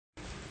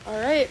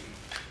Alright,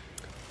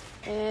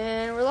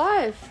 and we're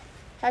live.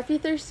 Happy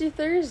Thirsty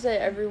Thursday,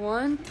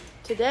 everyone.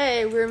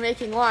 Today we're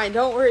making wine.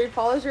 Don't worry,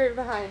 Paula's right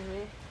behind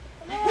me.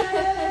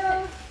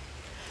 Hello.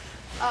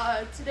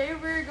 Today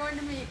we're going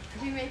to be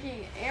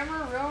making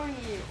Amarone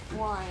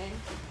wine,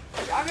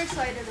 which I'm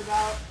excited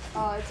about.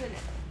 It's an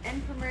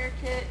in-premier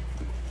kit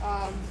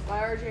by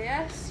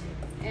RJS,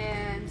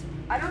 and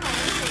I don't know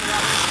anything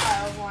about this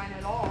style of wine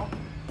at all.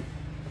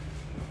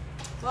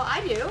 Well,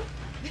 I do,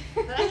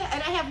 but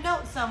I have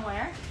notes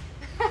somewhere.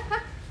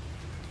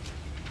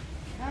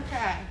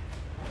 Okay.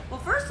 Well,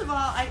 first of all,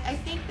 I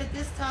think that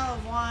this style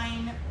of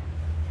wine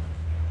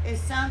is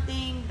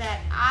something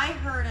that I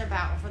heard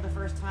about for the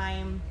first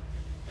time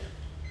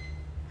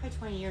probably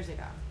 20 years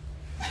ago.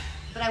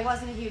 But I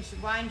wasn't a huge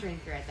wine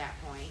drinker at that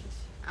point.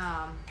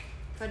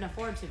 Couldn't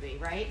afford to be,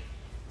 right?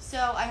 So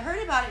I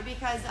heard about it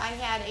because I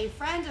had a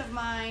friend of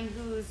mine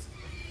who's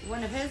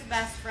one of his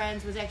best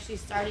friends was actually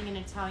starting an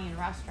Italian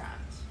restaurant.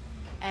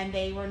 And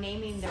they were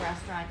naming the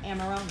restaurant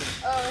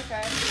Amarone. Oh,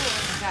 okay.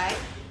 Cool. Okay?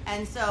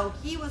 And so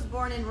he was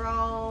born in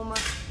Rome.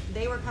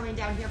 They were coming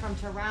down here from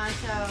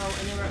Toronto,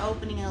 and they were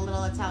opening a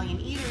little Italian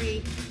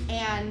eatery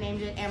and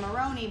named it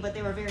Amarone, but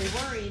they were very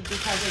worried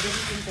because they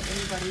didn't think that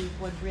anybody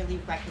would really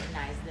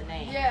recognize the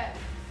name. Yeah.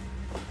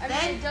 I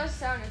Then- mean, it does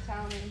sound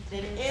Italian to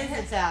It me.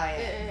 is Italian.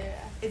 Yeah.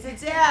 It's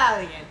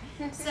Italian.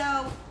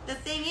 So the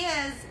thing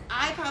is,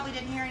 I probably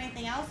didn't hear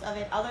anything else of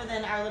it other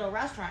than our little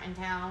restaurant in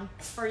town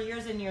for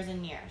years and years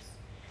and years.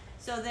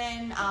 So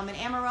then an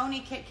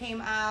Amarone kit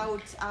came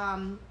out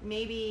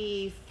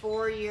maybe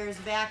 4 years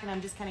back, and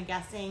I'm just kind of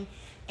guessing,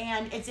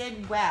 and it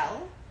did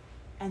well,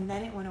 and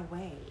then it went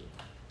away.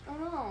 Oh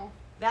no.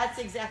 That's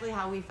exactly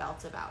how we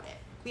felt about it.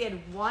 We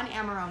had one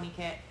Amarone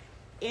kit.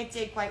 It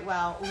did quite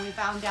well. When we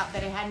found out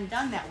that it hadn't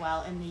done that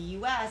well in the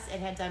U.S., it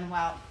had done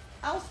well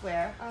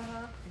elsewhere,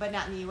 but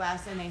not in the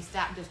U.S., and they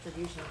stopped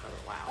distribution for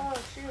a while.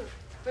 Oh shoot.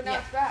 But now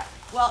Yeah. it's back.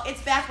 Well,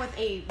 it's back with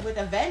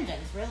a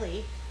vengeance,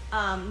 really.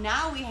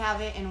 Now we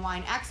have it in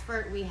Wine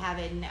Expert. We have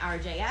it in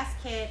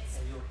RJS kits.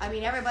 I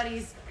mean,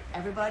 everybody's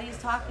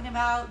talking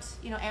about,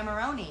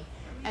 Amarone.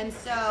 And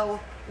so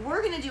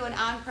we're going to do an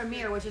on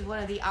premiere, which is one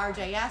of the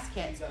RJS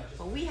kits.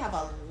 But we have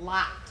a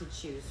lot to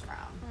choose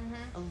from.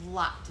 A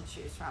lot to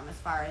choose from as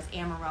far as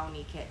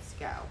Amarone kits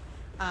go.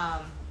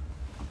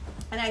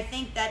 And I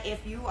think that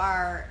if you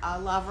are a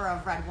lover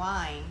of red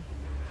wine,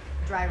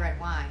 dry red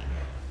wine,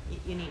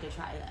 you need to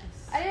try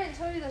this. I didn't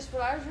tell you this, but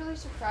I was really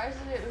surprised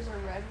that it was a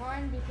red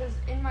wine because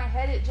in my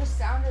head it just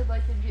sounded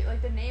like it'd be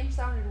like the name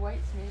sounded white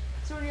to me.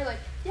 So when you're like,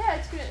 yeah,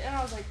 it's good, and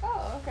I was like,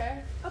 oh,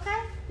 okay. Okay.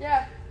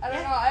 Yeah, I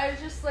don't know. I was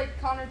just like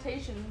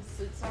connotations.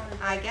 It sounded.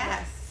 I like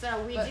guess.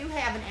 So we do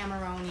have an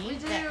Amarone We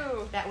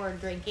do. that we're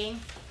drinking,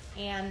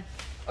 and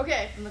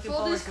Okay, I'm looking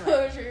full forward to it.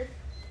 disclosure.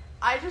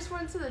 I just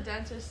went to the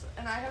dentist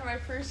and I had my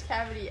first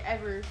cavity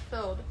ever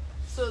filled.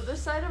 So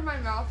this side of my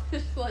mouth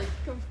is like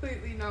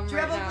completely numb right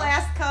dribble now.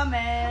 blast coming.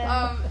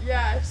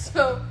 Yeah,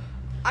 so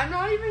I'm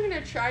not even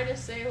gonna try to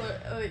say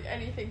what like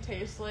anything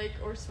tastes like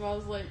or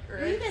smells like or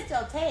You can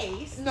still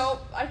taste.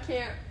 Nope, I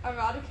can't. I'm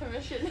out of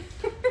commission.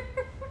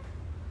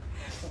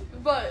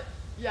 But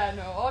yeah,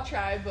 no, I'll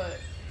try, but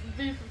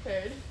be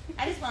prepared.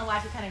 I just want to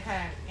watch it kind of,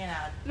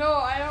 No,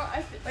 I don't.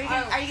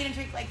 Are you gonna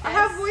drink like this? I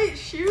have white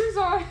shoes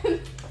on.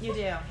 You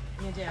do.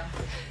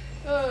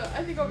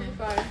 I think I'll be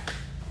fine.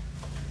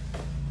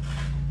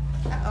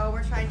 Uh-oh,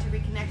 we're trying to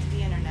reconnect to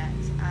the internet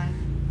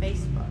on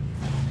Facebook.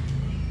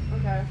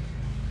 Okay,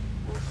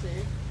 we'll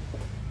see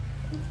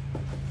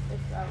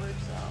if that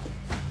works out.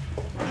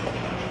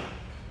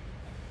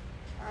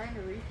 Trying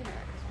to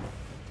reconnect.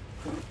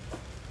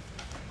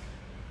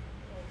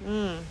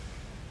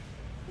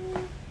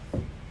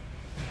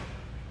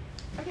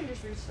 I can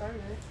just restart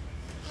it.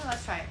 Well,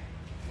 let's try it.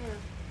 Yeah,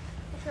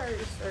 I'll try to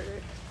restart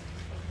it.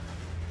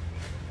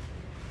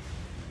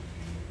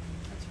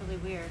 That's really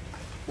weird.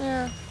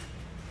 Yeah.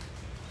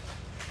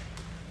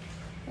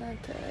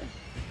 Okay.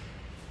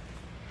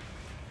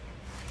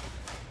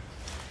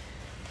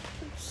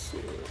 Let's see.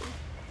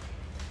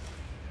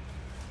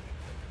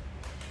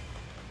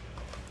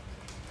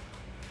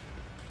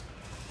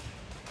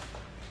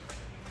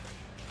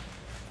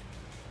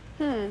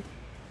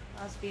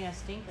 Must be a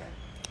stinker.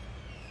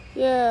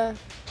 Yeah.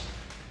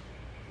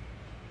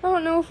 I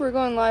don't know if we're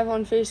going live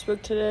on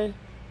Facebook today.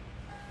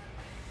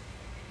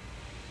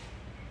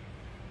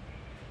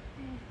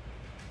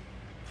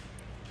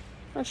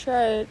 I'll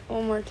try it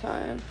one more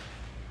time.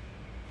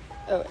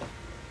 Oh, wait.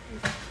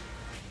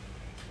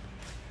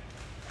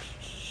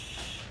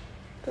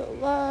 Go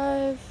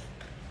live.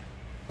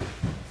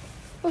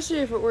 We'll see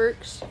if it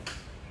works.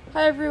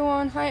 Hi,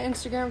 everyone. Hi,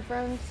 Instagram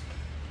friends.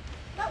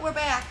 No, we're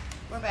back.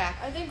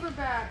 I think we're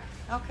back.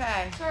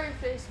 Okay. Sorry,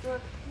 Facebook.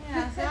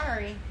 Yeah,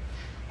 sorry.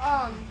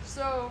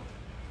 So,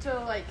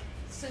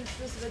 since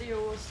this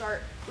video will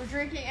start, we're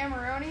drinking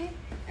Amarone,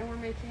 and we're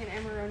making an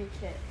Amarone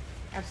kit.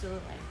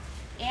 Absolutely.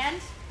 And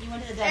you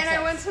went to the dentist. And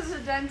I went to the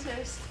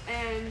dentist,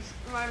 and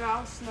my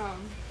mouth's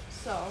numb,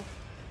 so.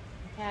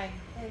 Okay.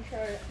 And try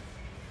it.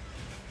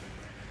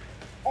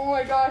 Oh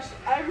my gosh,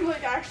 I'm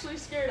like actually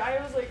scared.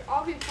 I was like,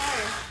 I'll be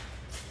fine.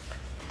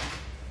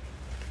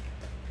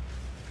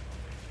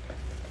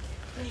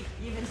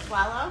 You even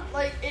swallow?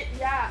 Like,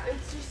 yeah,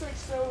 it's just like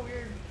so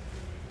weird.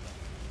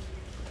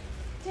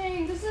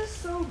 Dang, this is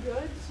so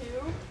good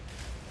too.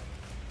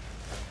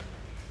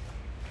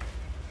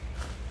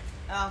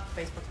 Oh,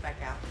 Facebook's back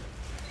out.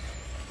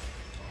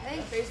 I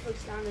think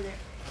Facebook's down today.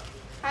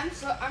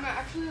 I'm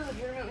actually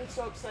legitimately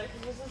so upset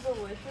because this is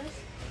delicious.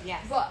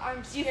 Yes. But I'm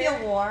Do scared. you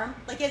feel warm?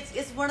 Like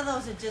it's one of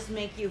those that just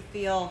make you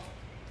feel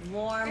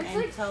warm It's and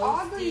like toasty.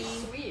 oddly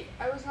sweet.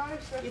 I was not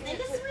expecting. You think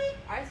it it's to, sweet?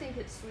 I think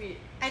it's sweet.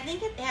 I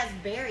think it has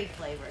berry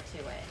flavor to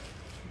it,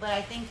 but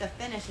I think the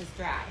finish is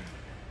dry.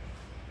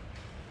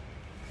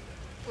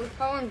 Look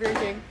how I'm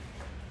drinking.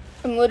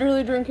 I'm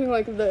literally drinking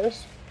like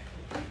this.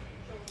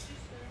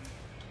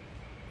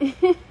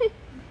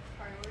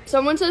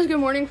 Someone says good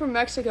morning from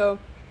Mexico.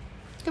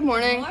 Good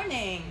morning. Good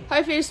morning.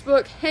 Hi,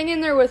 Facebook. Hang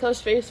in there with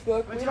us,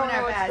 Facebook. We're we doing don't know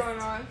our what's best. going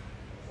on.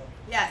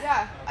 Yes.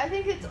 Yeah, I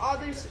think it's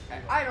oddly.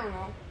 I don't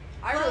know.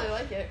 I really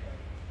like it.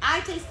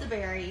 I taste the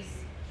berries.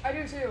 I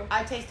do too.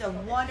 I taste a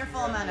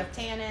wonderful amount of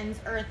tannins,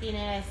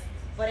 earthiness,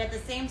 but at the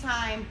same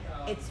time,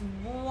 it's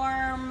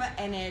warm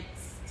and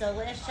it's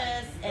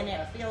delicious and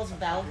it feels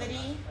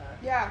velvety.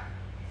 Yeah.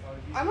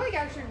 I'm like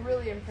actually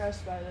really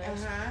impressed by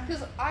this. Uh-huh.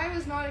 Because I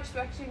was not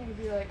expecting to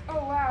be like, oh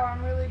wow,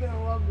 I'm really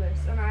gonna love this.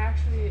 And I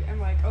actually am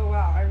like, oh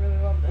wow, I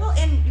really love this. Well,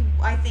 and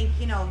I think,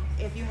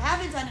 if you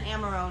haven't done an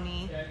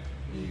Amarone,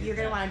 you're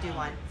going to want to do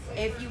one.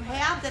 If you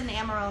have done an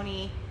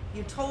Amarone,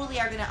 you totally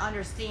are going to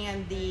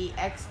understand the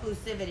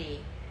exclusivity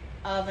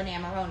of an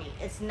Amarone.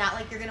 It's not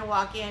like you're going to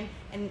walk in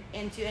and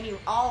into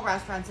all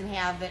restaurants and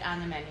have it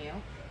on the menu.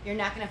 You're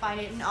not going to find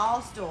it in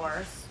all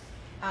stores.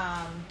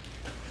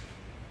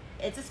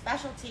 It's a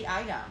specialty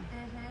item,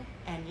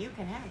 and you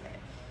can have it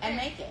and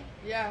make it.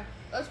 Yeah,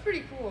 that's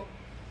pretty cool.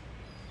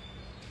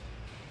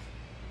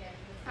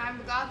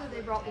 I'm glad that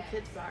they brought the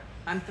kids back.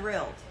 I'm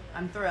thrilled.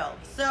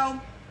 So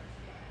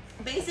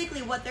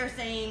basically what they're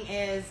saying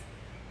is,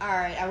 all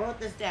right, I wrote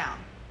this down.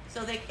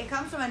 So it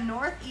comes from a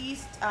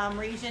northeast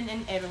region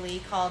in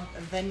Italy called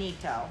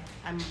Veneto.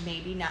 I'm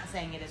maybe not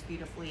saying it as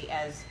beautifully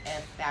as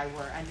if I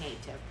were a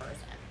native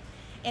person.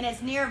 And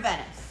it's near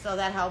Venice, so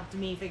that helped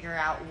me figure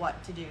out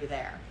what to do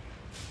there.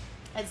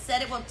 It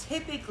said it will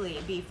typically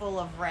be full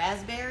of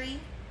raspberry,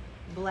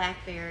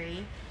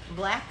 blackberry,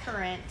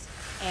 blackcurrant,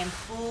 and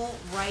full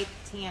ripe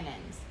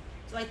tannins.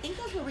 So I think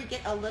that's where we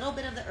get a little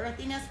bit of the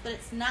earthiness, but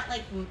it's not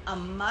like a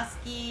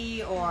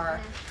musky or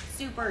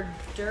super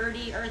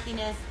dirty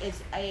earthiness.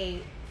 It's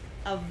a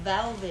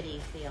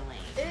velvety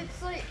feeling.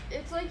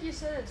 It's like you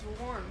said, it's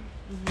warm.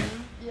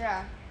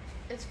 Yeah,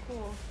 it's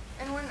cool.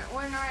 And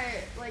when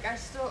I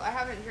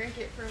haven't drank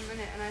it for a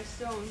minute, and I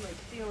still am like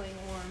feeling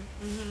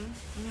warm.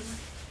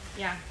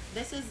 Yeah,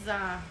 this is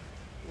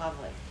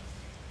lovely.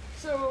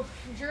 So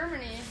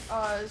Germany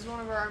is one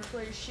of our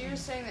employees. She was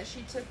saying that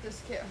she took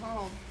this kit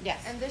home. Yes.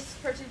 And this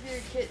particular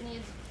kit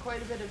needs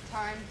quite a bit of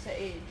time to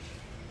age.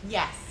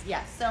 Yes.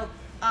 So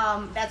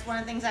that's one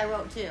of the things I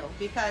wrote too,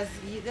 because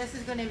this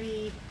is going to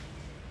be.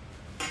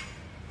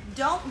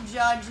 Don't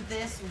judge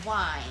this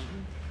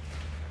wine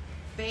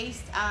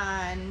based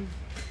on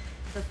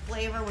the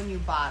flavor when you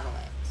bottle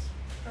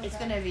it. Okay. It's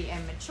going to be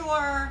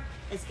immature.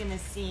 It's going to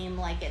seem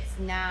like it's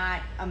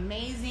not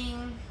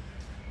amazing.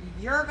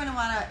 You're going to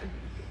want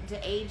to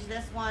age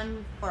this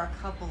one for a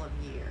couple of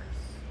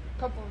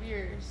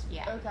years.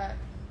 Yeah. Okay.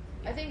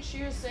 I think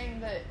she was saying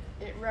that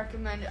it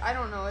recommended, I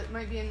don't know, it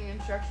might be in the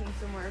instructions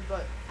somewhere,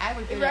 but I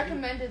would give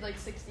recommended like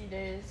 60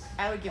 days.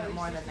 I would give it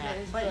more than that.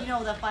 Days, but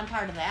the fun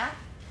part of that?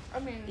 I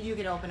mean, you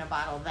could open a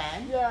bottle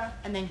then. Yeah.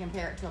 And then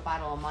compare it to a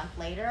bottle a month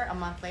later.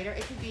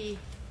 It could be,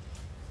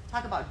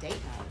 talk about date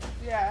night.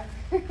 Yeah.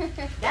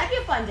 That'd be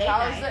a fun date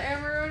night. How's the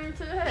Amarone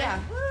today? Yeah.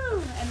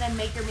 Woo! And then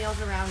make your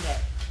meals around it.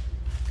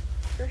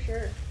 For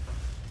sure.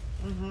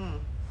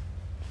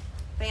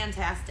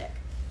 Fantastic.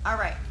 All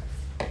right.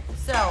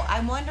 So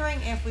I'm wondering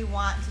if we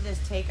want to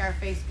just take our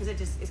face, because it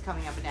just is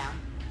coming up and down.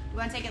 We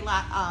want to take it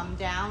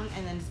down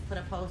and then just put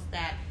a post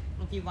that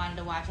if you wanted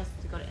to watch us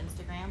to go to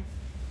Instagram.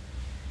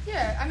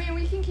 Yeah, I mean,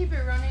 we can keep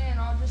it running and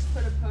I'll just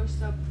put a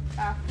post up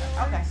afterwards.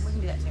 Okay, we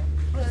can do that too.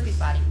 We'll just be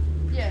spotty.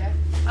 Yeah.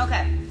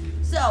 Okay.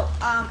 So,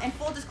 in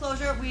full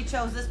disclosure, we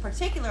chose this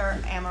particular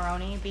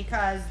Amarone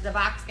because the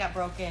box got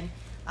broken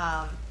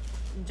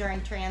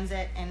during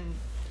transit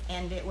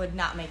and it would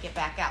not make it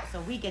back out,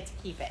 so we get to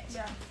keep it.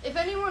 Yeah. If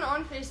anyone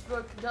on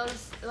Facebook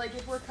does,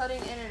 if we're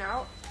cutting in and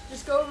out,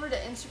 just go over to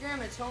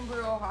Instagram. It's Home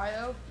Brew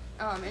Ohio,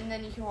 and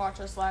then you can watch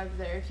us live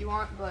there if you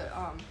want, but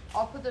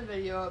I'll put the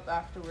video up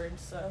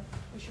afterwards, so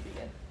we should be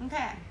good.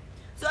 Okay.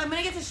 So I'm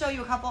going to get to show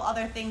you a couple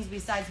other things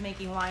besides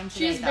making wine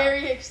today. She's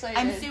very excited.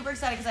 I'm super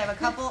excited because I have a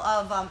couple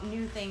of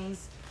new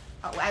things.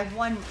 I have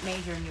one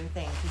major new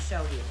thing to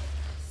show you.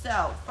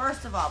 So,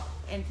 first of all,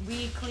 and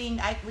we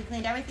cleaned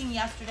everything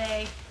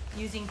yesterday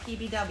using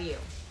PBW.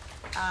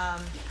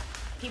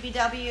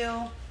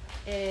 PBW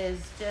is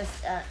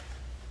just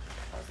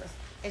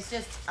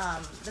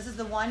this is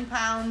the 1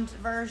 pound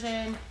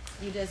version.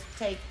 You just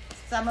take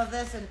some of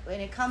this and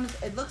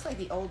it looks like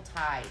the old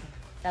Tide,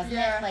 doesn't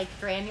it? Like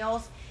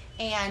granules.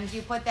 and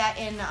you put that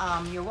in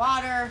your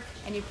water,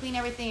 and you clean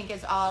everything. It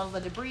gets all the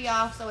debris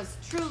off, so it's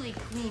truly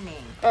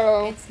cleaning.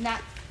 Oh. It's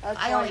not. That's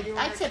I why only you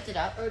I wanna- tipped it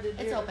up. Oh, did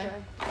you? It's open.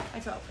 Okay.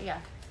 It's open. Yeah.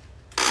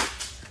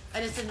 I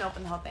just didn't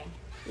open the whole thing.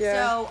 Yeah.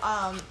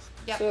 So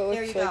yep. So it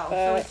There you looks go. like So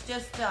that. it's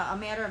just a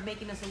matter of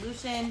making a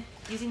solution,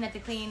 using that to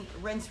clean,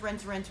 rinse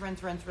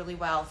really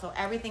well. So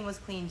everything was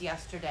cleaned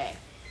yesterday.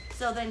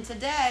 So then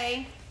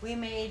today we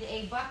made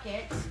a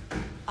bucket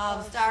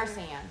of star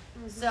sand.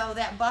 So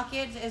that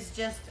bucket is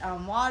just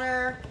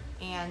water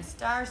and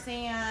star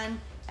sand,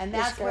 and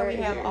This that's where we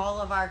guy have here. all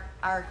of our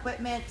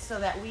equipment so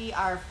that we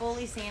are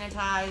fully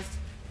sanitized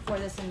for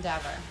this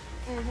endeavor.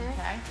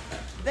 Okay.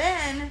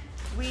 Then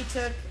we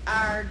took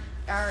our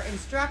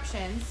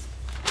instructions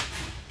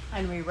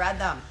and we read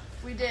them.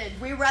 We did.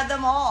 We read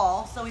them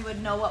all so we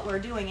would know what we're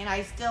doing, and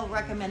I still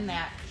recommend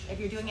that if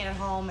you're doing it at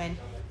home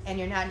and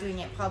you're not doing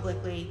it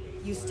publicly,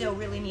 you still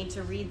really need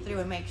to read through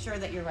and make sure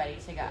that you're ready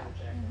to go.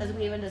 Because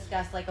we even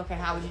discussed, like, okay,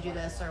 how would you do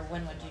this, or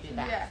when would you do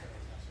that?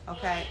 Yeah.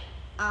 Okay.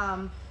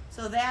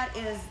 So that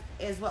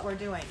is what we're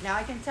doing. Now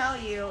I can tell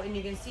you, and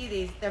you can see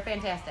these, they're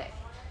fantastic.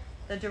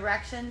 The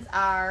directions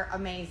are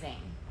amazing.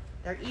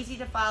 They're easy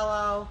to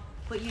follow,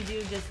 but you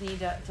do just need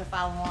to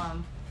follow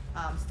them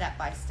step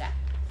by step.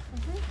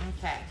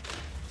 Okay.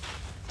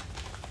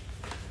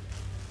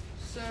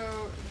 So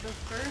the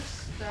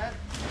first step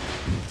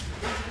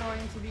is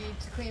going to be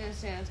to clean and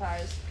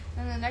sanitize.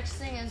 And the next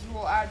thing is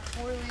we'll add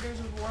 4 liters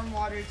of warm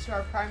water to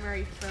our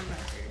primary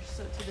fermenter,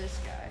 so to this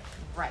guy.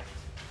 Right.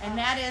 And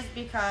that is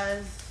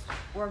because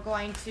we're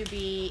going to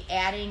be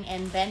adding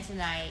in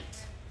bentonite.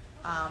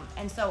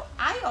 And so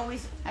I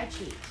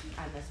cheat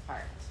on this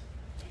part.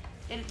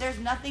 There's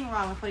nothing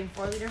wrong with putting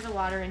 4 liters of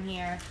water in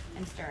here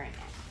and stirring it.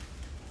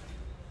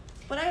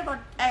 But I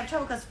have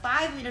trouble because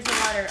 5 liters of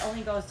water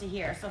only goes to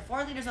here. So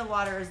 4 liters of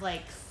water is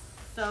like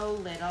so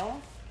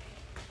little.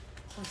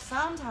 So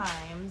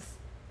sometimes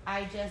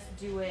I just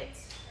do it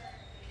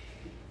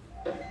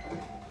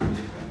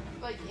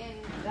Like in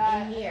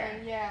that. in here. And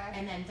then, yeah.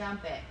 And then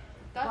dump it.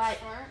 That's but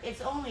smart.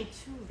 it's only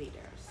 2 liters.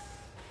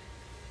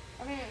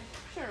 I mean, it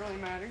shouldn't really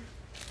matter.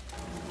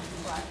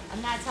 But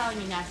I'm not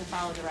telling you not to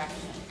follow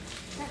directions.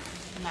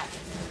 I'm not.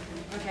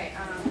 Okay,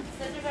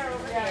 scissors are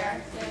over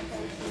there.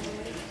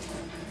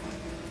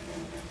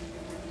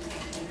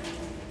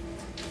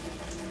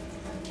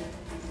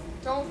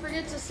 Don't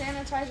forget to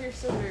sanitize your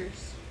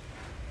scissors.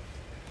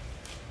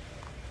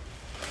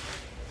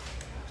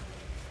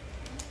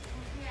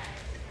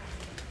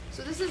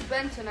 So this is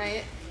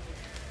bentonite.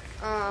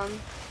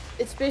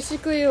 It's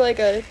basically like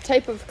a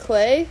type of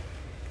clay,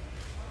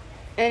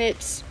 and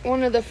it's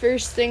one of the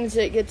first things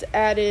that gets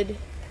added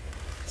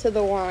to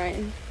the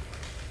wine.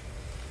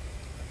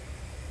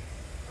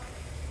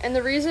 And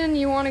the reason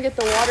you want to get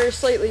the water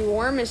slightly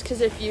warm is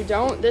because if you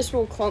don't, this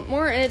will clump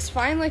more, and it's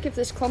fine like if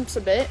this clumps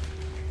a bit,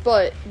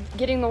 but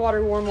getting the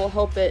water warm will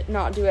help it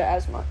not do it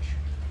as much.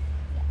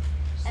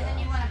 And then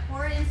you want to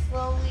pour it in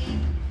slowly.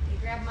 You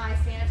grab my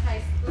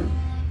sanitized spoon.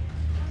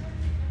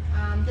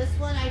 This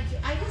one,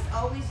 I just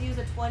always use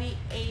a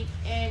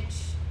 28-inch,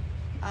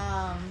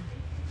 I'm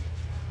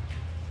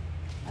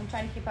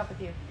trying to keep up with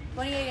you,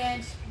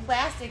 28-inch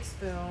plastic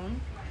spoon,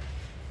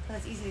 so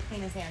it's easy to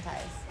clean and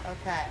sanitize.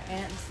 Okay,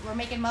 and we're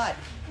making mud.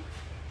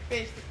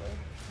 Basically.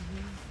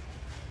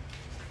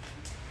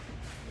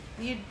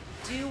 You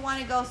do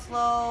want to go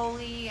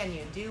slowly, and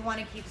you do want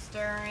to keep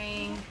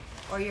stirring,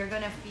 or you're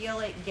going to feel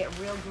it get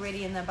real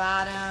gritty in the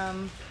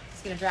bottom.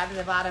 It's going to drop to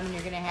the bottom, and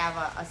you're going to have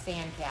a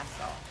sand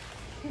castle.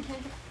 Okay,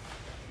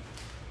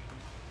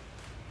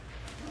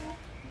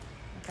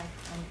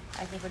 and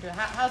I think we're doing.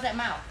 How's that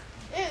mouth?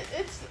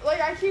 It's like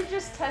I keep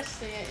just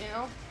testing it, you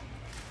know.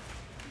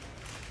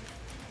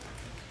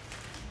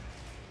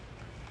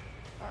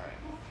 All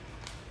right.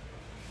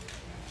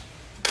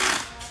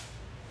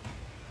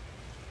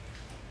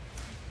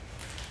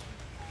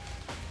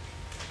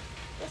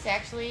 This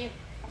actually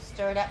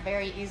stirred up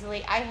very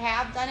easily. I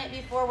have done it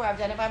before where I've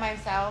done it by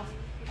myself,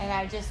 and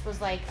I just was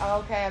like, oh,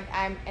 okay,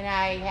 and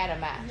I had a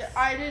mess. Yeah,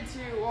 I did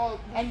too. Well,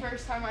 the And-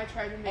 first time I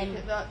tried to make and-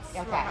 it, that's okay.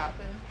 what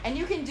happened. And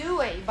you can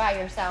do it by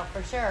yourself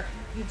for sure.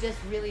 You just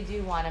really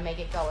do want to make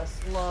it go as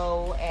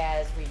slow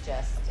as we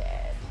just did.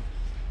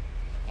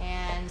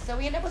 And so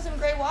we end up with some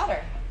gray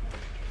water.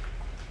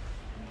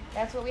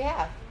 That's what we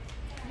have.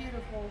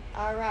 Beautiful.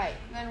 All right.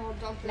 Then we'll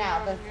dump it Now,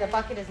 out the in here.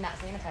 bucket is not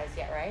sanitized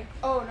yet, right?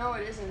 Oh, no,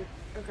 it isn't.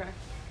 Okay.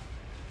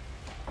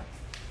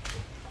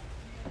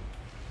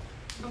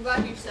 I'm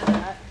glad you said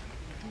that.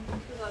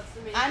 'Cause that's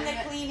the main I'm thing the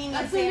that- cleaning and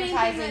that's the main thing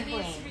sanitizing that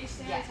needs queen. to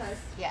be Yes, sanitized.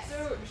 yes.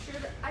 So,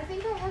 I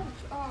think I have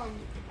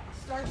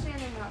star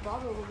sand in that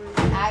bottle over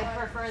there. I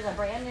prefer the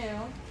brand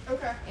new,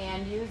 Okay.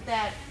 and use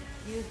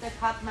the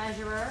cup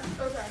measurer.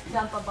 Okay.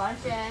 Dump a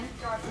bunch in.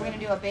 Gotcha. We're gonna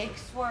do a big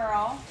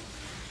swirl.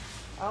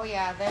 Oh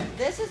yeah, then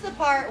this is the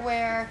part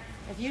where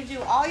if you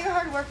do all your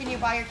hard work and you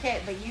buy your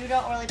kit, but you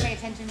don't really pay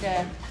attention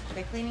to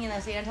the cleaning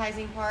and the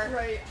sanitizing part,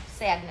 Right.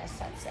 sadness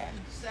sets in,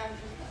 Sad.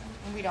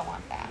 and we don't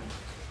want that.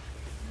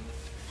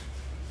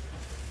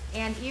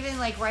 And even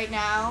like right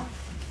now,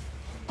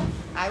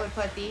 I would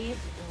put these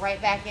right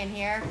back in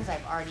here because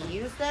I've already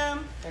used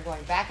them. They're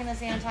going back in the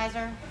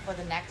sanitizer for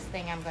the next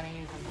thing I'm going to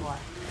use them for.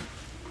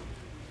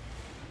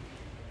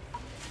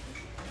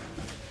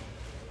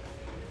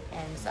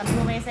 And some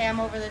people may say I'm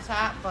over the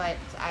top, but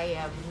I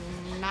have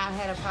not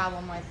had a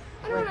problem with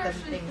the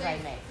things I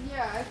make.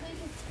 Yeah, I think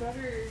it's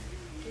better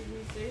to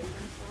be safe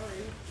than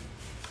sorry.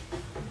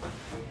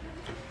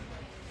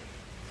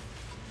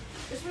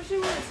 Especially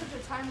when it's such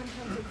a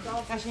time-intensive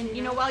process. Gosh, and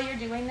you know, while you're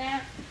doing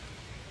that,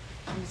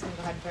 I'm just going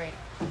to go ahead and drink.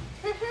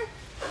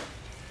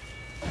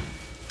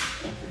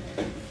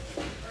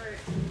 Alright.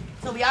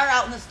 So we are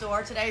out in the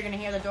store today. You're going to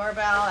hear the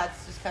doorbell.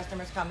 That's just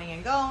customers coming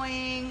and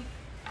going.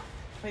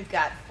 We've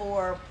got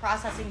 4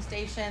 processing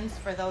stations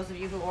for those of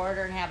you who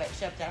order and have it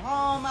shipped at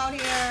home out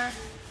here.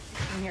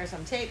 You can hear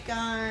some tape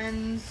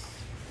guns.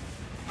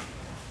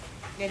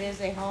 It is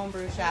a home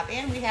brew shop.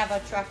 And we have a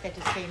truck that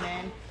just came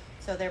in.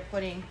 So they're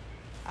putting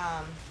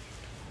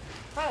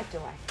product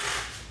away.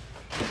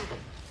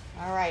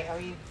 All right, are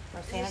you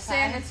for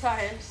sanitize?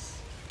 Sanitize.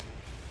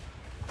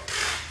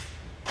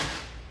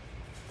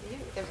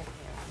 There's a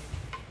hair on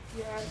you.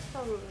 Yeah, it's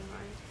probably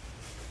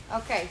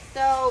mine. Okay,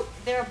 so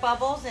there are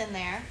bubbles in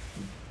there.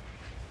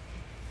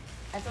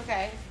 That's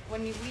okay.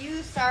 When we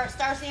use Star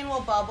San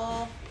will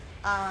bubble.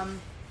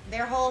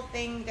 Their whole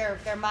thing, their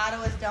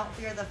motto is don't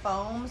fear the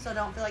foam, so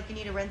don't feel like you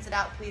need to rinse it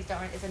out. Please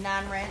don't. It's a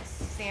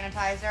non-rinse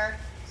sanitizer,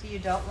 so you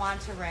don't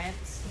want to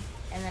rinse.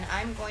 And then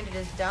I'm going to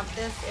just dump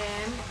this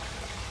in.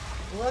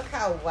 Look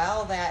how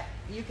well that,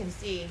 you can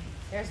see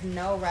there's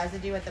no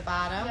residue at the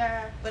bottom.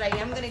 Yeah. But I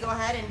am going to go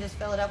ahead and just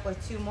fill it up with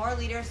 2 more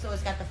liters, so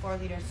it's got the 4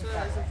 liters to So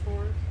start that's a with.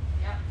 4.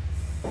 Yep.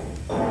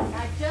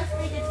 I just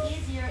think it's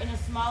easier in a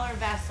smaller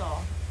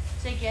vessel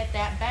to get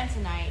that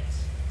bentonite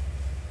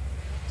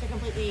to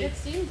completely It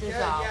seems good,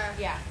 dissolve.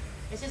 yeah.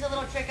 It's just a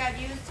little trick I've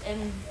used,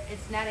 and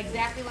it's not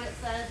exactly what it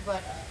says,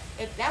 but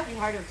that would be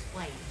hard to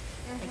explain.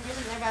 Like, here's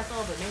another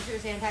vessel, but make sure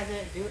you sanitize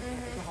it, do it,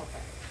 it's the whole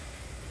thing.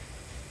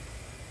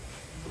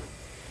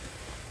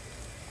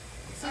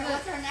 So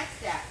what's our next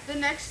step? The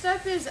next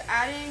step is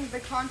adding the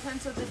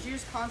contents of the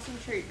juice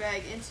concentrate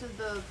bag into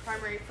the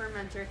primary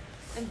fermenter.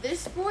 And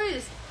this boy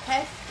is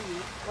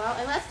hefty. Well,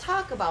 and let's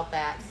talk about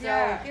that.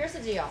 So here's the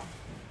deal.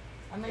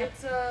 I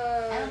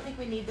don't think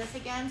we need this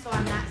again, so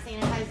I'm not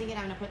sanitizing it.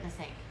 I'm gonna put it in the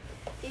sink.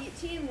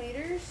 18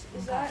 liters.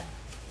 Is Okay. that?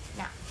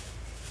 Yeah.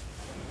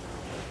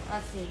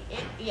 Let's see.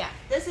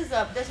 This is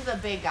a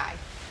big guy.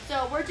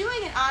 So we're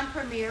doing an On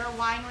Premier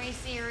Winery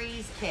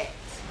Series kit.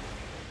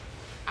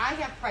 I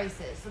have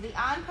prices. So the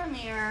On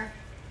Premier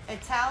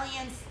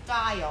Italian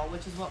style,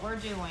 which is what we're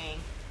doing,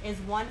 is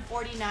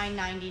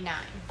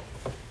 $149.99.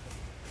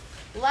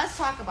 Let's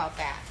talk about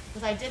that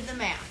because I did the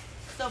math.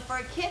 So for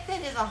a kit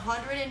that is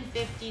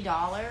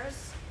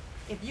 $150,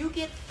 if you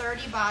get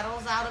 30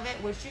 bottles out of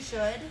it, which you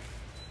should,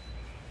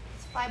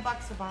 it's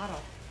 $5 a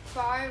bottle.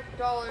 $5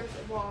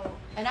 a bottle.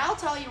 And I'll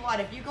tell you what,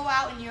 if you go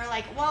out and you're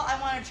like, well, I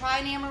want to try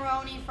an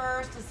Amarone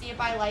first to see if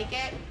I like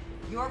it,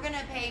 you're going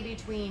to pay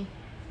between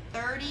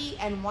 $30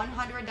 and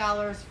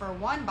 $100 for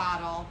 1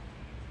 bottle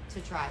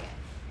to try it.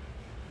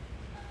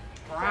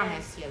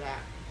 Promise you that.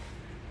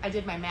 I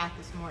did my math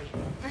this morning.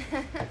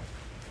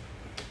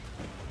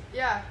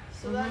 Yeah,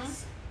 so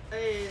that's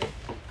a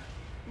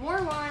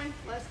more wine,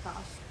 less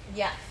cost.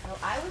 Yes. So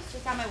I was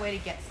just on my way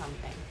to get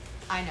something.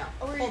 I know.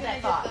 Or Hold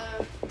that thought.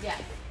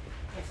 Yes.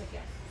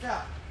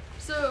 Yes.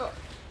 So,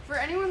 for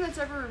anyone that's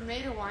ever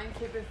made a wine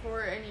kit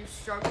before and you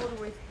struggled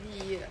with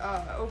the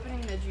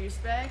opening the juice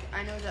bag,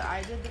 I know that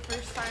I did the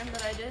first time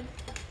that I did.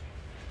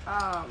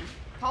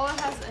 Paula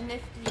has a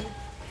nifty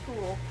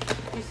tool.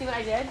 You see what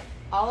I did?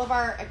 All of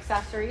our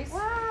accessories.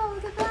 Wow,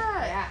 look at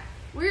that. Yeah.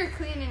 We were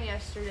cleaning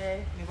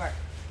yesterday. We were.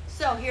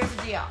 So here's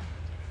the deal.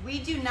 We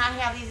do not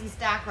have these in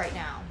stock right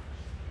now.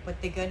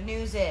 But the good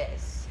news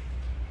is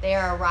they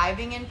are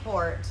arriving in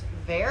port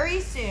very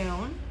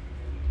soon.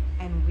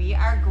 And we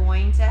are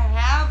going to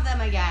have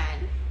them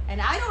again. And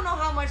I don't know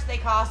how much they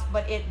cost,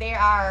 but they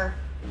are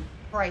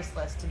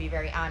priceless, to be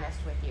very honest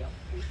with you.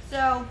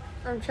 So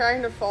I'm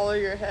trying to follow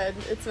your head.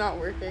 It's not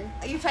working.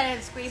 Are you trying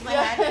to squeeze my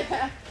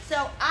head?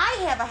 So I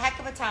have a heck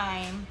of a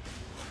time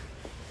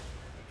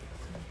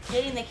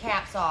getting the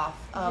caps off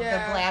of the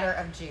bladder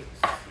of juice.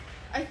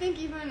 I think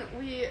even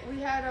we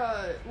had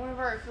one of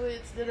our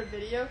affiliates did a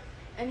video,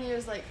 and he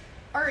was like,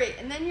 all right,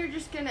 and then you're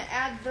just going to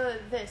add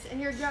this,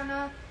 and you're going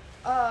to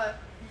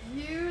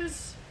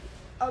use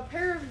a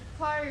pair of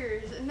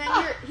pliers, and then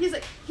he was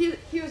like, you're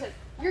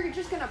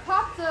just going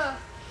to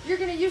you're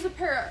going to use a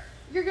pair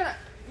of, you're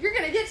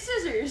going to get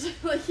scissors.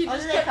 Like he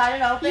just kept, cut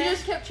it open? He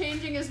just kept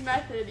changing his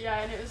method,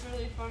 and it was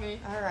really funny.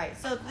 All right,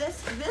 so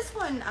this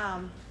one,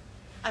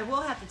 I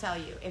will have to tell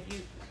you,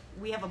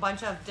 we have a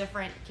bunch of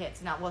different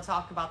kits. Now we'll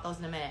talk about those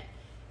in a minute.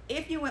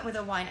 If you went with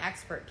a wine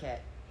expert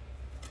kit,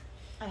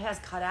 it has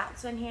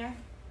cutouts in here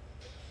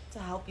to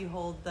help you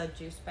hold the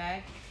juice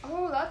bag.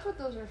 Oh, that's what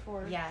those are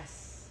for.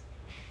 Yes,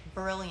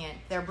 brilliant.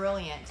 They're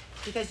brilliant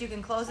because you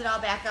can close it all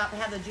back up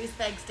and have the juice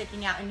bag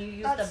sticking out, and you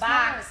use the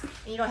box, and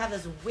you don't have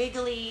this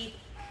wiggly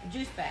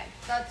juice bag.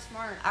 That's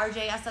smart.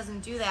 RJS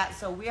doesn't do that,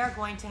 so we are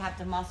going to have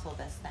to muscle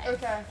this thing.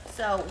 Okay.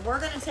 So we're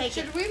going to take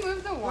Should we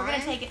move the wine? We're going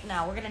to take it,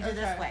 no, we're going to do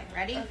this way.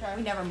 Ready? Okay.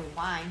 We never move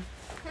wine.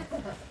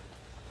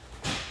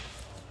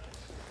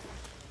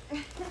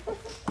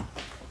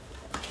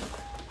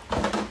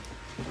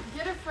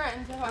 Get a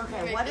friend to help you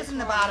Okay, make what this is in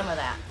the wine. bottom of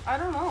that? I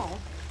don't know.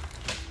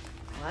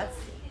 Let's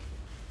see.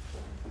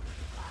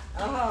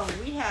 Oh,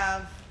 we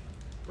have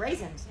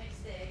raisins.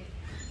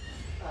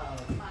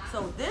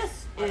 So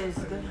this is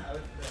good.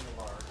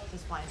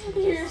 This wine is gonna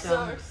be You're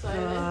so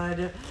excited.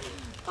 good.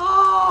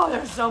 Oh,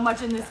 there's so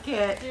much in this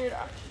kit. Dude,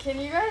 can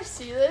you guys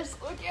see this?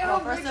 Look at Well,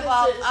 how first big of this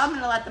all, is. I'm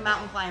gonna let the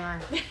mountain climber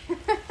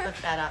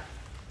lift that up.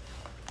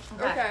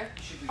 Okay.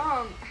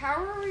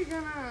 How are we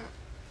gonna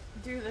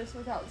do this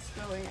without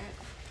spilling it?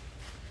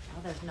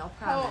 Well, there's no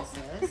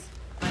promises.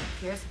 But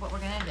here's what we're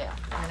gonna do.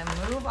 We're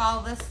gonna move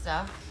all this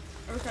stuff.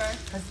 Okay.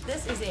 Because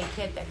this is a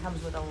kit that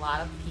comes with a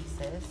lot of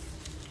pieces.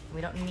 We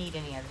don't need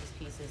any of these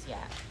pieces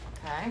yet,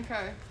 okay?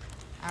 Okay.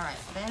 All right,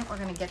 then we're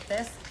gonna get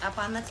this up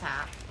on the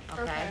top,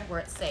 okay, where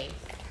it's safe.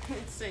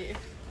 It's safe.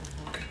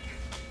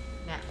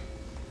 Now,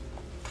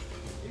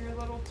 Your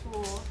little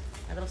tool.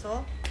 a little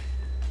tool.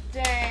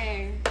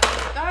 Dang.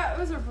 That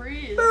was a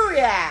breeze.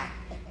 Booyah!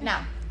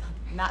 Now,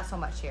 not so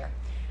much here.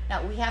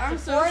 Now, we have I'm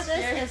to so pour this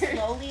scared. as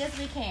slowly as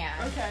we can.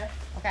 Okay.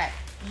 Okay,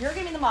 you're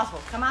giving me the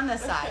muscles. Come on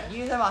this side. Okay.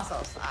 You the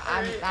muscles.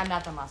 Alright. I'm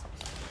not the muscles.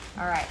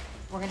 All right,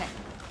 we're gonna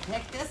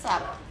pick this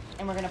up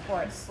and we're gonna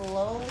pour it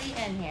slowly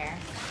in here.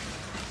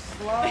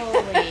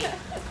 Slowly.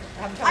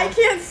 I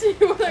can't see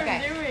what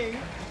Okay. I'm doing.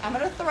 I'm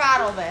gonna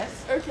throttle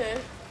this. Okay.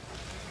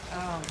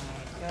 Oh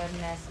my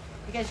goodness.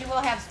 Because you will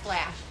have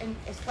splash. And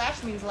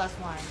splash means less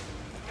wine.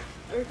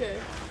 Okay.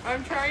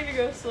 I'm trying to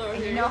go slow And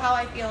here. you know how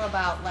I feel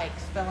about like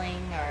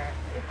spilling or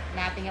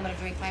not being able to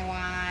drink my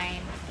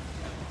wine.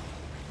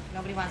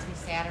 Nobody wants me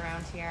sad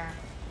around here.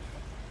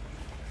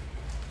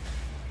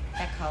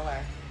 That color.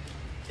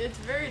 It's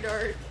very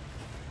dark.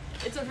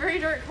 It's a very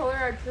dark color.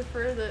 I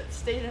prefer that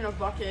stayed in a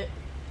bucket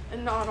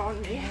and not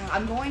on me. Yeah,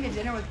 I'm going to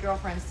dinner with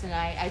girlfriends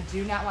tonight. I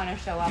do not want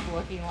to show up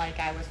looking like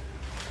I was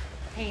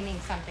painting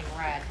something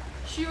red.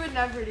 She would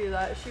never do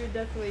that. She would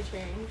definitely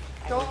change.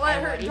 I Don't would- let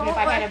I her. would. Even Don't if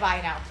I had to let. buy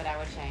an outfit, I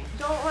would change.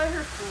 Don't let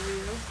her fool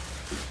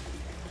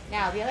you.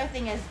 Now, the other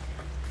thing is,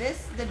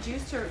 the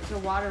juice to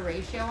water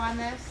ratio on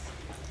this,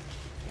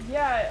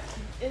 Yeah,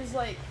 is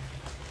like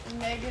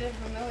negative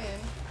a million.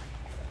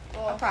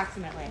 Well,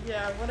 approximately.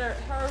 yeah, whatever.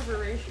 However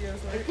ratios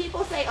If work.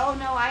 people say, oh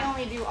no, I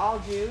only do all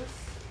juice.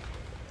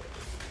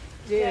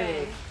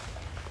 Dude.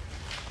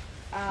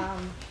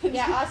 Dang.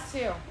 Yeah, us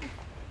too.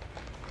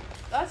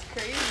 That's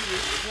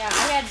crazy. Yeah,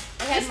 I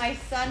had my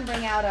son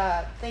bring out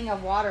a thing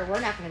of water. We're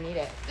not gonna need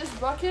it. This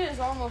bucket is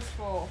almost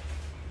full.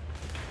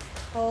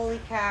 Holy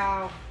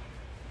cow.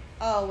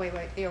 Oh, wait,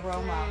 the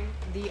aroma.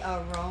 Dang. The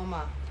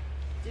aroma.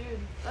 Dude,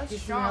 that's Do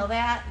you strong. smell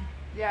that?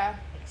 Yeah.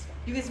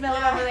 You can smell it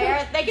Yeah. over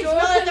there? They can Joel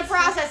smell it at can the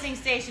processing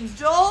stations.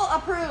 Joel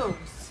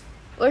approves.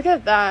 Look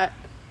at that.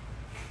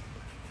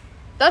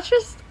 That's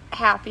just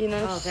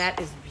happiness. Oh, that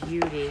is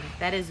beauty.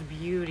 That is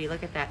beauty.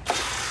 Look at that.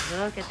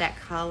 Look at that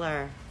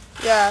color.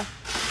 Yeah.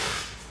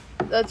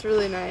 That's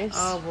really nice.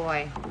 Oh,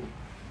 boy.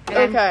 And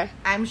Okay.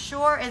 I'm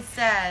sure it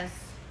says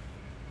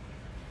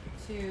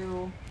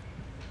to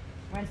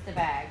rinse the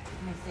bag.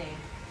 Let me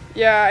see.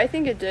 Yeah, I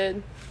think it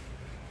did.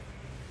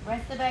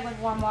 Rinse the bag with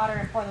warm water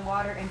and pour the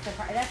water into.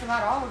 That's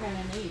about all we're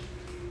gonna need.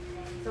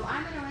 So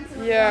I'm gonna rinse it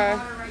with Yeah. warm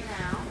water right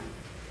now.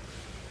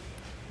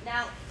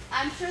 Now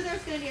I'm sure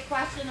there's gonna be a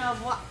question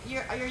of what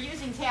you're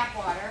using tap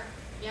water.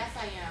 Yes,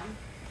 I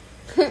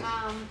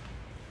am.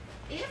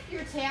 If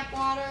your tap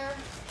water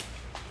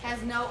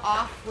has no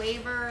off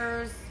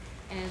flavors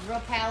and is real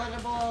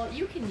palatable,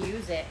 you can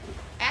use it.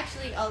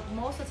 Actually,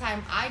 most of the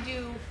time I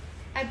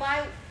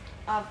buy.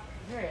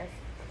 Here it is.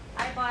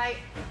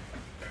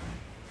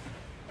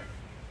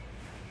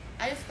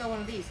 I just fill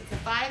one of these. It's a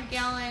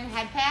 5-gallon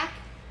head pack.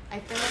 I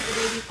fill it the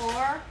day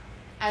before.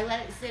 I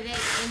let it sit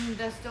in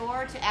the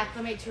store to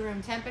acclimate to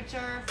room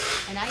temperature,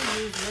 and I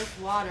use this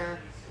water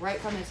right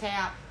from the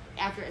tap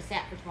after it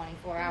sat for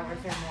 24 hours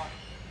or more.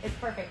 It's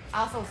perfect.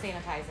 Also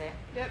sanitize it.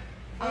 Yep.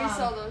 We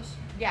sell those.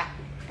 Yeah,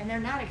 and they're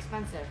not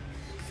expensive,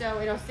 so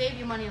it'll save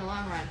you money in the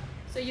long run.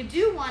 So you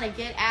do want to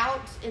get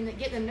out and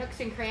get the nooks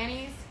and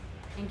crannies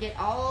and get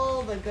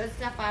all the good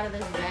stuff out of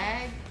this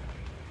bag.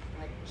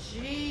 Like,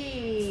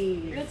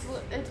 geez.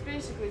 It's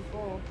basically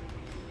full.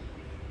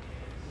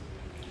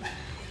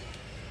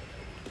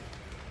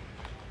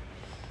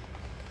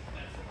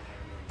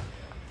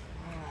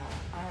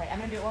 All right, I'm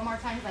gonna do it one more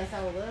time because I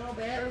saw a little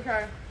bit.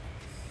 Okay.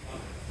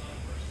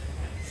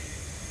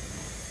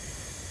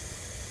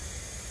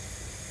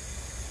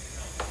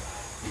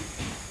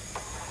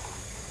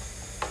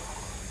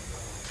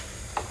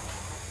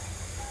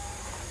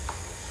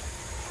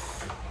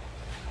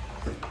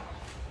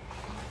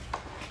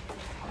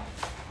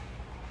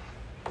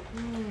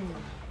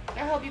 I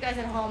hope you guys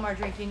at home are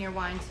drinking your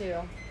wine too.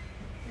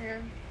 Yeah,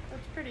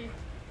 that's pretty.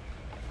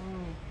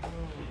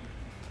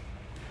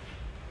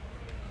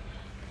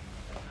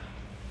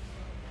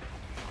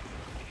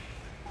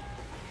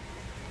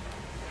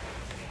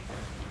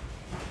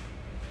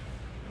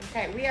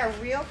 Okay, we are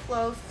real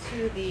close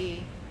to the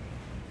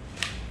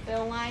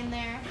fill line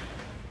there.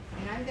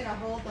 And I'm going to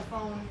hold the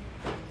phone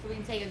so we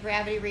can take a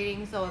gravity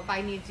reading. So if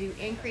I need to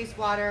increase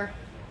water,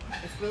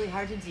 it's really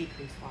hard to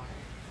decrease water.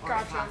 Or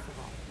Gotcha.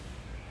 impossible.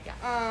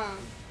 Yeah.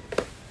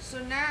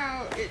 So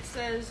now it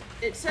says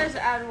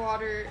add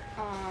water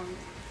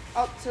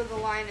up to the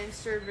line and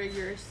stir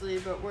vigorously,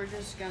 but we're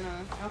just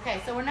gonna.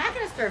 Okay, so we're not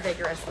going to stir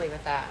vigorously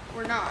with that.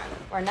 We're not.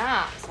 We're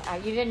not.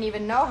 You didn't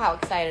even know how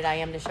excited I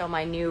am to show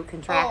my new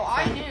contraption. Oh,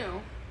 I knew.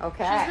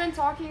 Okay. She's been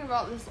talking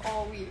about this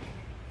all week.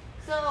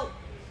 So,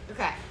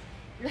 okay.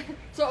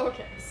 So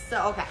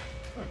okay.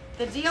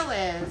 The deal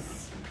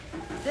is,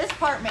 this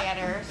part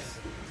matters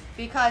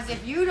because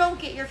if you don't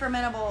get your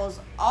fermentables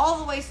all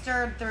the way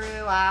stirred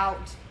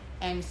throughout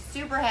and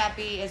super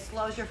happy, it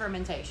slows your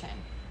fermentation.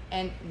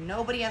 And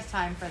nobody has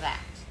time for that.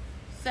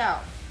 So,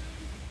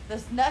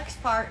 this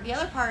next part, the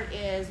other part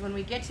is when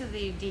we get to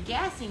the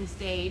degassing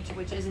stage,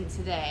 which isn't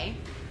today,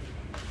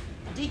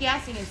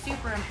 degassing is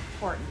super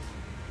important,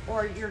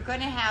 or you're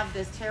going to have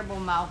this terrible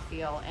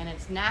mouthfeel and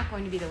it's not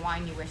going to be the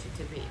wine you wish it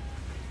to be.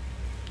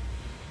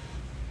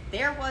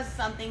 There was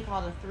something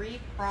called a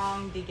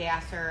 3-prong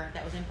degasser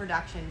that was in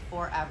production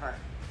forever.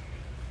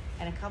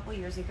 And a couple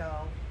years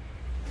ago,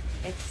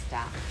 it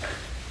stopped.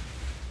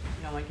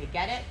 No one could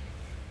get it.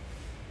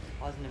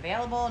 It wasn't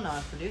available. No one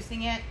was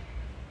producing it.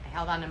 I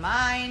held on to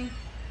mine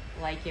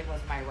like it was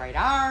my right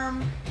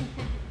arm.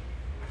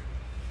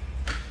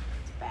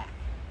 It's back.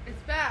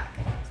 It's back.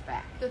 It's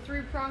back. The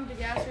 3-prong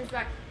degasser is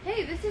back.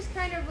 Hey, this is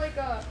kind of like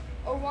a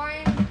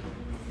wine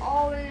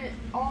all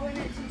in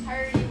its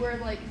entirety where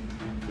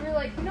we're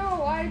like, no,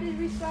 why did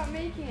we stop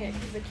making it?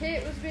 Because the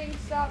kit was being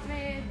stopped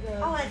made.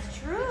 Oh, that's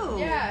true.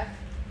 Yeah.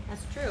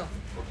 That's true.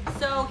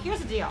 So here's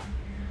the deal.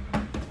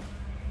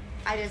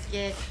 I just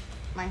get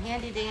my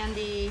handy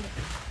dandy,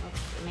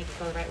 oops, make it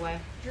go the right way.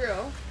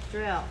 Drill.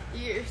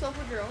 You get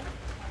yourself a drill.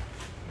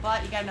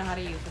 But you gotta know how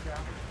to use the drill.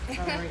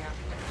 So there we go.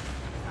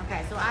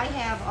 Okay, so I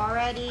have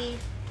already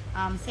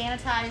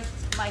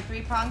sanitized my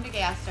 3-prong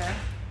degasser.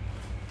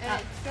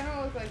 And it's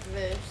gonna look like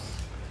this.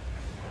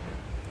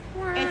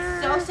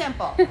 It's so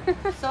simple.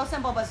 So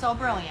simple, but so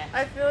brilliant.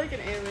 I feel like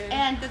an alien.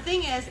 And the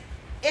thing is,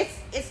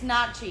 it's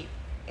not cheap.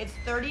 It's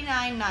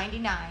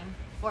 $39.99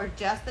 for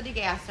just the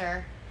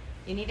degasser.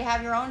 You need to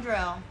have your own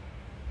drill.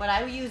 But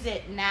I will use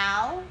it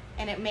now,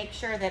 and it makes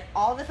sure that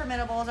all the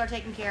fermentables are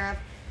taken care of.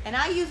 And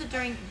I use it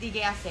during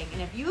degassing.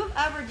 And if you've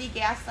ever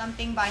degassed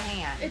something by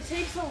hand, it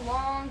takes a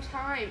long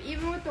time.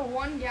 Even with the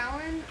 1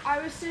 gallon,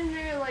 I was sitting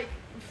there like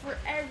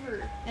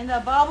forever. And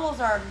the bubbles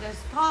are just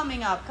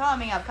coming up.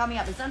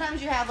 And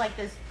sometimes you have like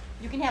this,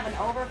 you can have an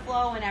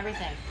overflow and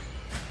everything.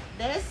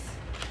 This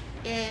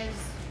is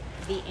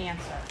the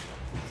answer.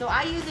 So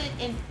I use it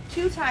in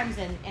 2 times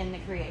in the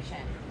creation.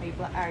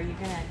 Are you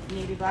gonna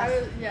need to be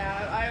blessed?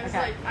 I was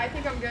okay. like, I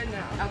think I'm good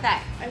now. Okay.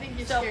 I think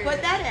you so scared put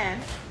me. that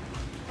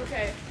in.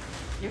 Okay.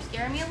 You're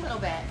scaring me a little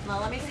bit.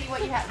 Well, let me see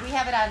what you have. We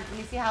have it on. Let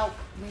me see how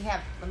we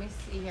have. Let me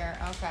see here.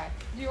 Okay.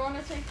 Do you want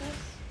to take this?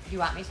 Do you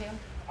want me to?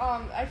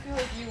 I feel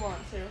like you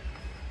want to.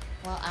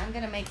 Well, I'm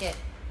gonna make it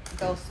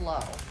go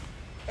slow.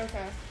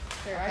 Okay.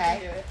 Here, Okay. I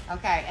can do it.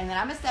 Okay, and then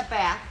I'm gonna step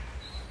back.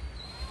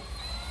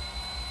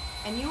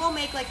 And you will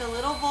make like a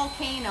little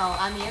volcano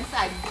on the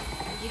inside.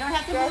 You don't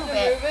have to move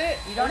it.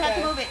 You don't have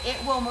to move it.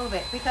 It will move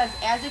it because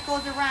as it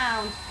goes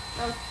around,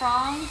 those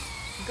prongs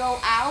go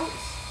out,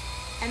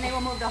 and they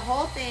will move the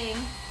whole thing.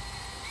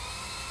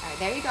 All right,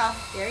 there you go.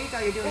 There you go.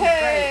 You're doing great.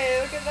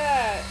 Hey, look at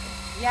that.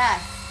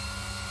 Yes.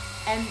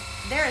 And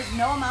there is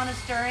no amount of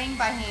stirring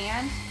by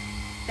hand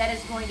that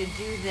is going to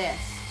do this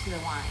to the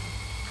wine.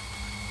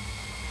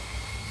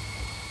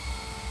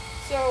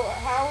 So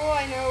how will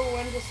I know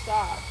when to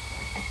stop?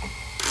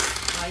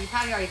 Well, you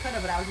probably already could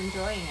have, but I was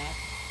enjoying it.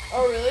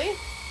 Oh, really?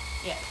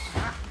 Yeah.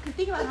 You can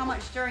think about how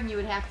much stirring you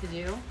would have to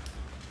do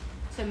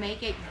to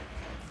make it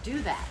do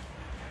that.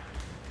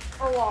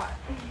 A lot.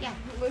 Yeah.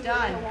 Literally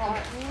Done. a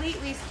lot.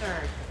 Completely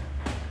stirred.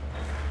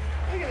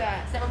 Look at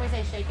that. Is that when we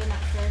say shaken, not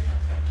stirred?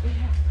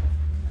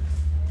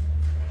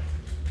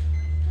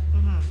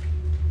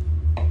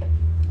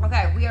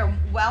 Okay, we are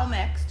well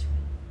mixed.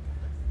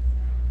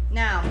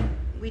 Now,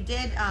 we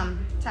did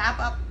top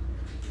up.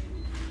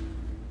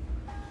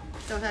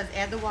 So it says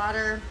add the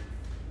water.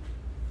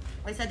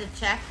 I said to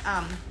check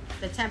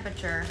the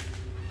temperature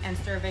and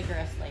stir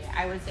vigorously.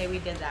 I would say we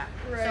did that.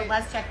 Right. So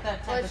let's check the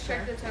temperature. Let's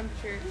check the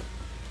temperature.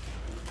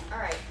 All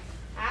right.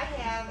 I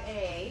have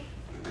a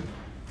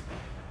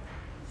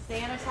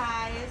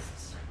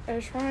sanitized I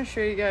just want to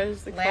show you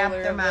guys the lab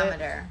color thermometer.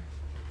 of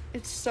it.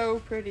 It's so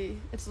pretty.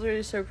 It's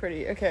literally so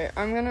pretty. Okay,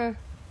 I'm gonna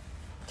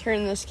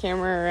turn this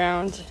camera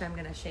around. Which I'm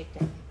gonna shake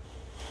it.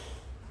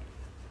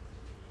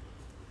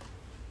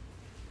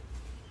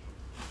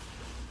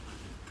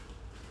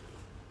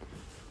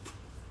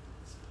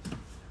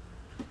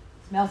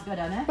 Smells good,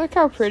 doesn't it? Look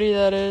how pretty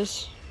that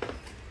is.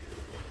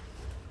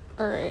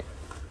 Alright.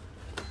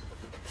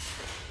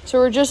 So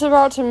we're just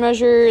about to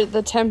measure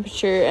the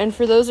temperature. And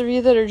for those of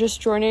you that are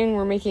just joining,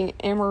 we're making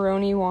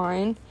Amarone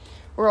wine.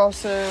 We're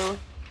also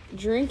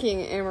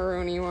drinking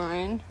Amarone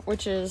wine,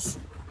 which is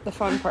the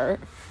fun part.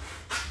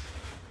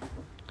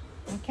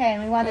 Okay,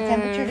 and we want the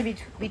temperature to be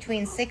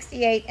between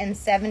 68 and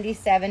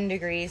 77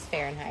 degrees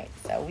Fahrenheit.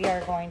 So we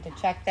are going to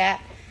check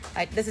that.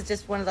 This is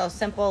just one of those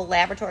simple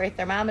laboratory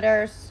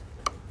thermometers.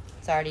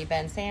 It's already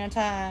been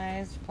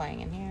sanitized,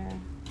 playing in here.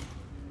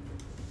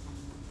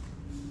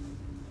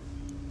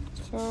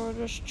 So we'll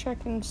just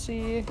check and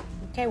see.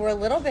 Okay, we're a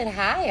little bit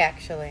high,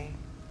 actually.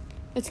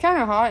 It's kind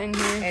of hot in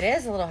here. It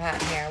is a little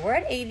hot in here. We're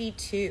at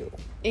 82.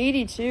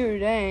 82,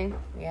 dang.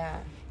 Yeah.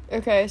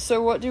 Okay,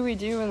 so what do we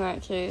do in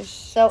that case?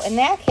 So in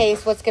that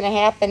case, what's going to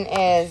happen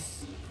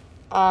is,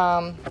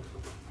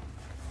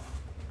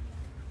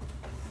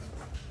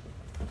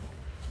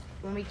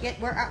 when we get,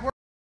 we're go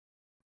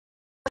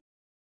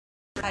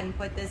ahead and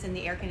put this in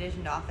the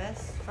air-conditioned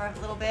office for a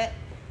little bit,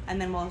 and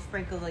then we'll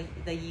sprinkle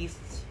the yeast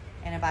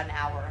in about an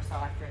hour or so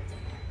after it's in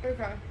there.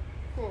 Okay,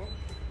 cool.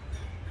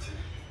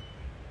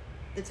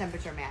 The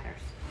temperature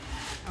matters.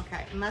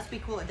 Okay, unless we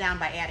cool it down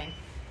by adding.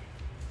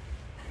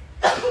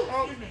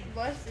 Oh,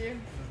 bless you.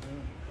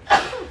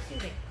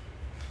 Excuse me.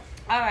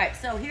 All right,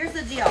 so here's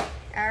the deal.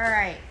 All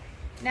right.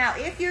 Now,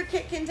 if your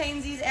kit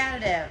contains these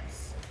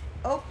additives,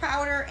 oak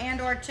powder and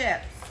or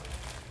chips,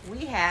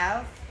 we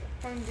have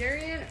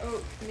Hungarian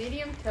oak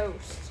medium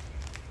toast.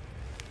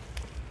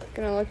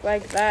 Gonna look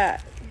like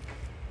that.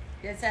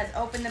 It says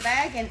open the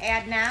bag and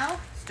add now.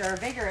 Stir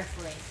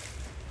vigorously.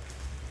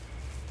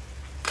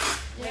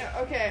 Yeah,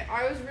 okay.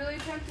 I was really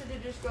tempted to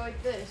just go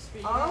like this,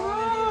 but you don't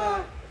want to do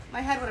that.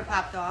 My head would have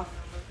popped off.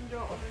 You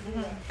don't want to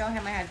do that. Don't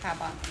have my head pop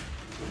off.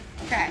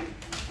 Okay.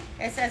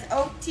 It says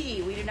oak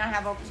tea. We do not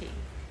have oak tea.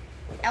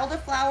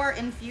 Elderflower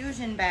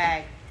infusion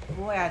bag.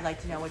 Boy, I'd like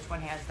to know which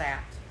one has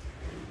that.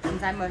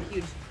 Since I'm a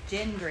huge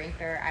gin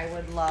drinker, I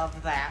would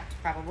love that,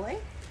 probably.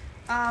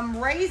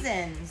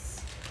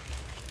 Raisins.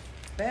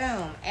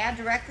 Boom. Add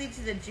directly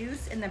to the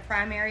juice in the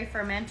primary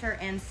fermenter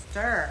and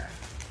stir.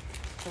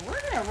 So we're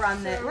going to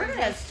run this. We're going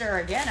to stir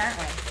again, aren't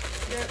we?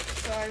 Yep,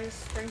 so I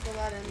just sprinkle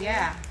that in there.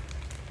 Yeah.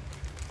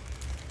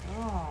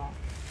 Oh.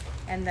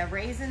 And the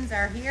raisins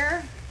are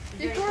here.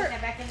 Did you already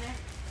put that back in there?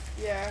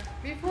 Yeah.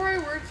 Before I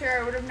worked here,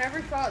 I would have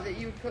never thought that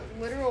you would put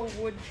literal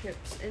wood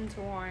chips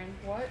into wine.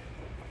 What?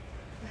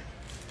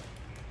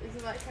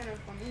 Isn't that kind of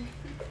funny?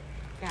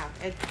 Yeah,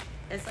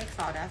 it's like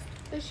sawdust.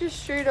 It's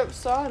just straight up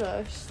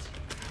sawdust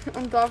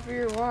on top of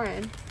your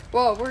wine.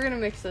 Well, we're gonna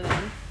mix it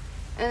in.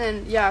 And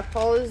then, yeah,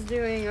 Paula's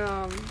doing,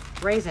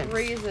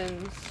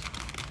 raisins.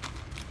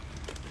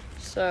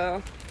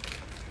 So.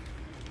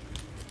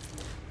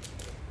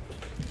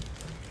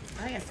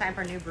 I think it's time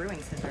for new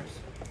brewing scissors.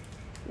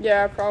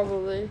 Yeah,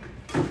 probably.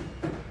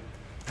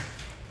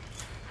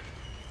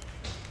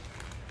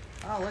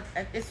 Oh, look,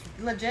 it's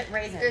legit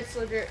raisins. It's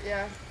legit,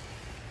 yeah.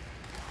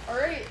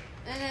 Alright,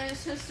 and then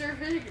it's just stir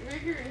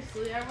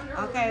vigorously. I wonder.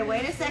 Okay,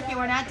 wait a second,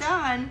 we're not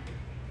done.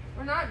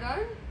 We're not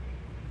done?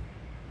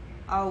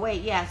 Oh,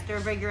 wait, yeah, stir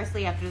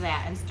vigorously after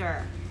that and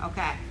stir.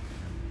 Okay.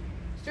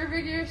 Stir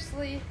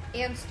vigorously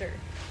and stir.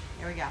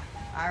 Here we go.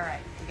 All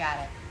right, we got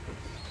it.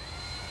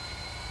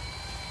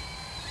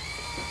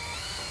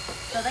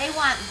 So they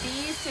want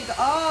these to go.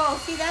 Oh,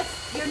 see,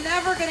 you're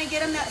never going to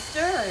get them that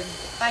stirred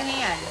by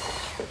hand.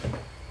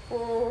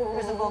 Whoa.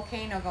 There's a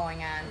volcano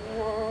going on.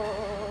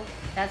 Whoa.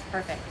 That's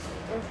perfect.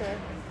 Okay.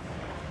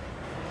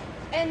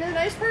 And the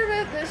nice part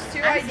about this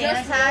too, I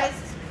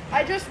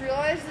just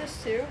realized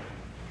this too,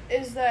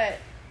 is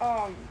that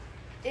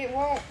it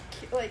won't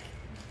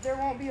there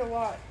won't be a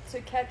lot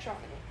to catch on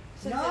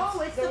it. No,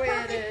 it's the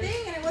perfect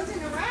thing, and it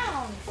wasn't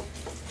around.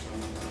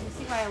 You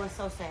see why I was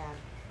so sad?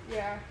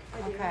 Yeah.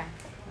 I do. Okay.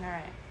 All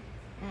right.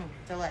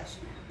 Delish.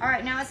 All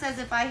right. Now it says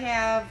if I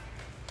have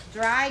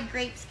dried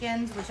grape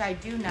skins, which I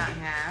do not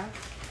have.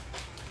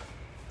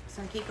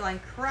 So I keep going.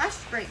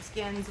 Crushed grape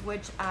skins,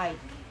 which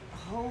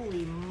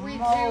holy moly, we do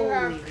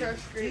have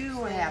crushed grape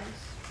skins.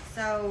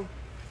 So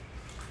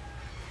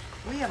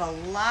we have a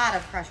lot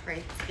of crushed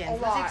grape skins,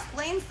 which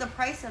explains the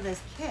price of this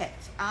kit,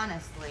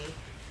 honestly.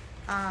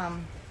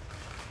 All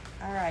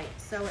right.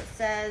 So it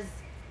says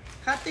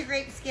cut the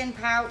grape skin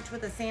pouch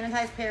with a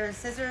sanitized pair of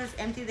scissors.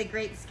 Empty the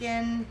grape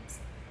skin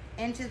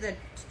into the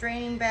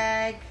straining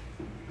bag.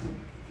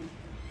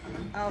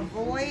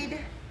 Avoiding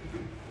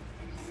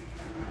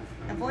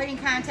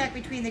contact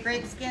between the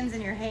grape skins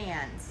and your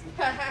hands.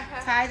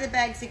 Tie the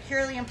bag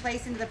securely and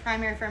place into the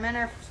primary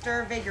fermenter.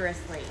 Stir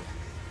vigorously.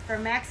 For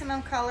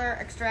maximum color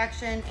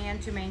extraction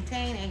and to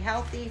maintain a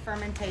healthy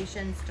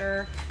fermentation,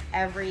 stir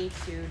every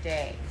 2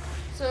 days.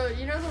 So,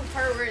 you know the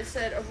part where it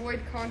said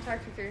avoid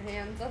contact with your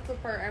hands? That's the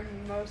part I'm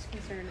most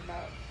concerned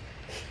about.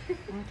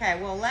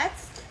 Okay, well,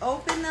 let's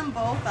open them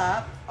both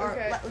up. Or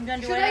okay. We're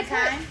going to do it at a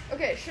time?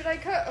 Okay, should I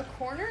cut a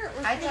corner?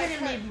 Or I think you're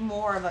going to need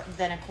more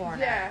than a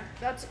corner. Yeah,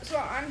 so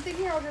I'm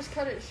thinking I'll just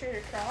cut it straight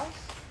across.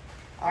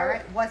 All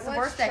right, what's the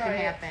worst that can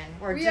happen?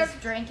 We're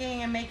just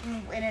drinking and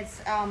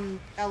it's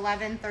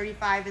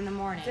 11:35 in the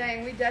morning.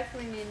 Dang, we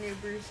definitely need new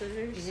brew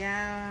scissors.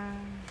 Yeah.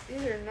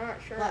 These are not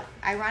sharp. But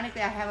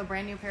ironically, I have a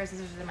brand new pair of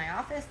scissors in my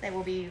office. They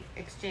will be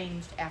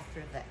exchanged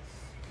after this.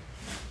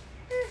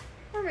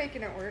 We're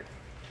making it work.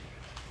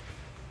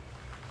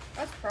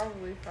 That's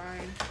probably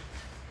fine.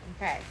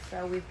 Okay,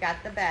 so we've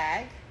got the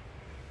bag.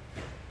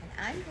 And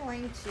I'm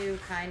going to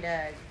kind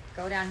of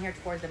go down here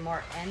toward the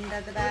more end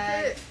of the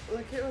bag.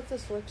 Look at what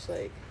this looks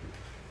like.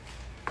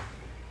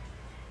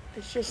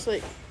 It's just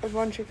like a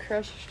bunch of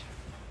crushed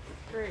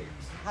grapes.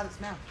 How's it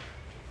smell?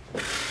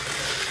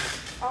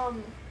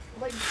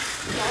 Like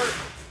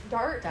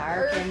dark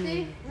and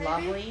earthy,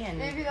 lovely and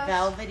maybe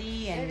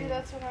velvety and maybe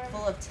that's what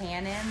full of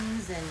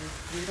tannins and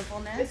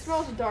beautifulness. It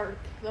smells dark.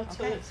 That's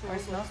okay. what it smells. Or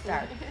it smells like.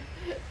 dark.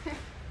 It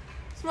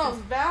smells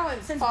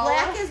balanced. Since Paula.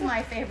 black is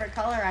my favorite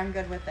color, I'm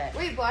good with it.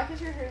 Wait, black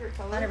is your favorite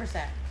color?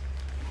 100%.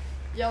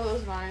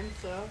 Yellow's mine,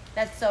 so.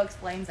 That so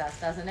explains us,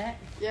 doesn't it?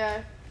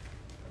 Yeah.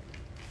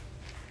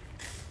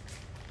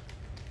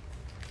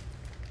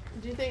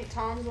 Do you think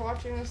Tom's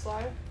watching this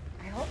live?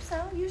 I hope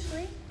so,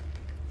 usually.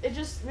 It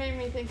just made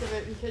me think of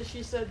it because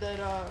she said that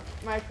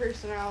my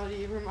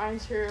personality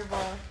reminds her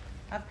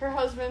of her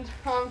husband.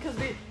 Because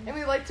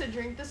we like to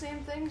drink the same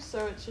things,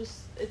 so it's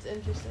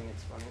interesting.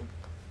 It's funny.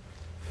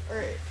 All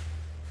right.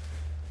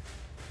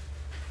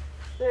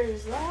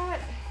 There's that.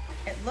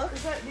 It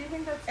looks. Do you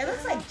think that's? It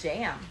looks like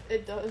jam.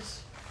 It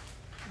does.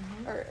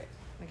 Mm-hmm. All right.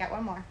 We got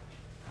one more.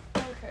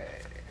 Okay.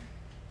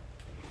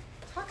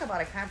 Talk about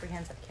a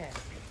comprehensive kit.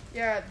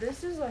 Yeah,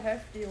 this is a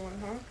hefty one,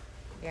 huh?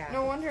 Yeah.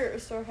 No wonder it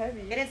was so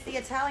heavy. And it's the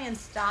Italian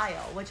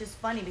style, which is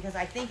funny because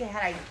I think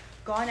had I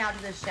gone out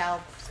to the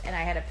shelves and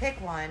I had to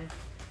pick one,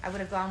 I would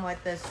have gone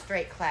with the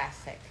straight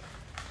classic.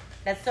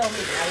 That's so me.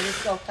 I would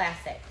just go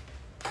classic.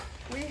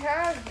 We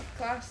have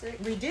classic.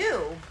 We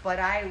do, but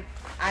I'm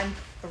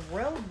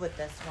thrilled with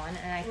this one,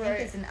 and I think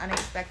Right. it's an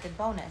unexpected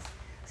bonus.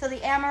 So the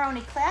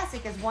Amarone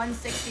Classic is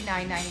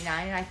 $169.99,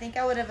 and I think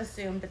I would have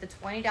assumed that the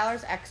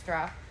 $20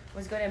 extra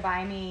was going to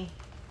buy me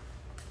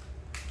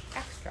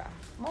extra,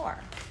 more.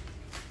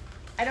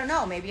 I don't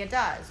know, maybe it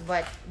does,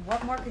 but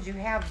what more could you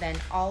have than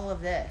all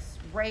of this?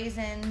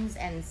 Raisins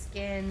and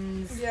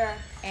skins. Yeah.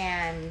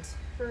 And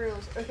For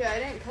reals. Okay, I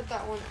didn't cut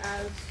that one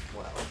as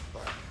well,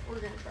 but we're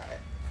gonna try it.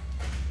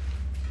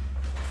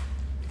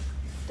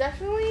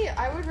 Definitely,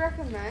 I would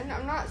recommend,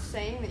 I'm not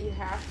saying that you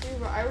have to,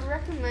 but I would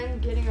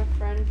recommend getting a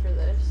friend for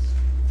this.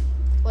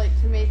 Like,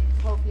 to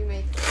help you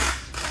make this.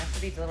 that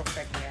should be a little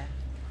trickier.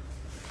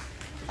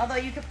 Although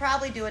you could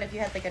probably do it if you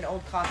had like an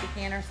old coffee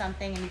can or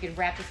something and you could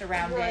wrap this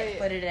around Right. it,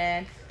 put it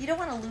in. You don't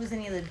want to lose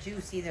any of the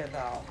juice either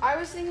though. I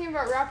was thinking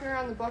about wrapping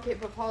around the bucket,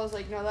 but Paul was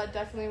like, no, that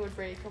definitely would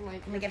break. I'm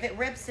like, Like if it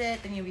rips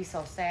it, then you'd be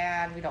so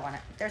sad. We don't want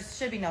it. There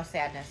should be no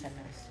sadness in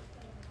this.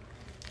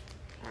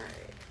 alright.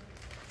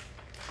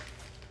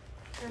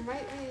 There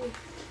might be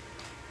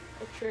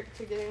a trick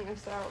to getting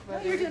this out,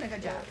 but No, you're doing a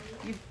good job.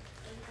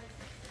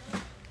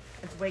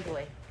 It's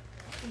wiggly.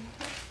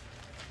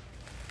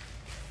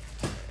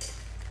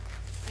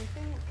 I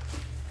think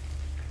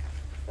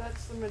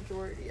that's the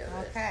majority of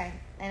it. Okay.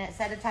 And it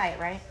said to tie it,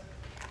 right?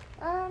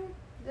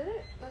 Did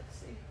it? Let's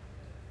see.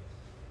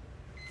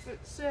 So it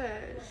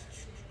says,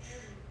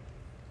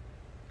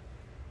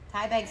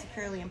 Tie bag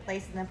securely in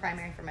place in the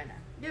primary fermenter.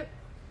 yep.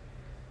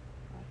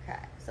 Okay.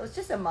 So it's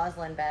just a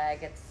muslin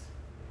bag. It's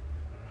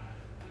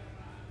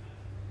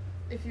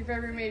If you've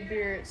ever made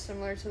beer, it's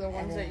similar to the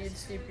ones that you'd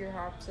steep your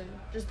hops in,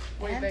 just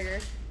way And bigger.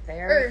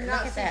 there. Or Look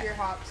not at steep that. your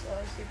hops,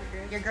 steep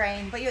your beer. Your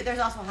grain, but there's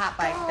also hot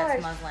bike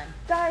that's Gosh. muslin.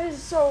 That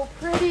is so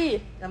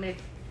pretty. Let me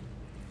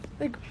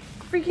Like,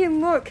 freaking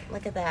look.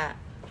 look at that.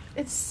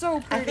 It's so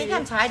pretty. I think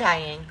I'm tie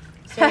dyeing.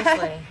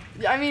 Seriously.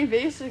 I mean,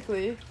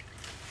 basically.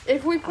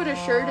 If we put a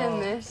shirt in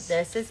this,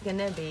 This is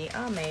gonna be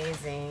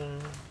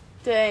amazing.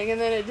 dang,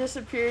 and then it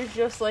disappears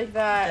just like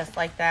that. Just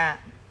like that.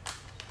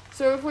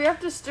 So if we have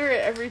to stir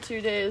it every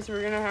 2 days,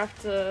 we're gonna have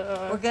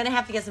to. We're gonna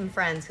have to get some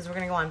friends because we're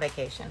gonna go on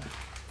vacation.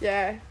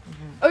 Yeah.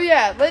 Oh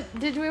yeah.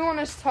 Did we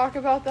want to talk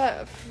about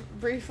that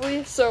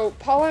briefly? So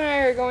Paula and I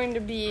are going to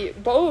be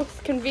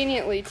both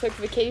conveniently took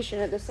vacation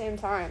at the same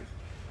time.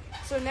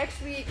 So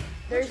next week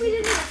Which we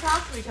didn't even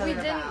talk to each other we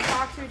didn't about.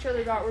 talk to each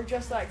other about. We're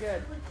just that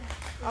good.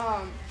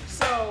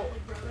 So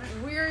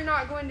we're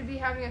not going to be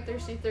having a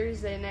Thirsty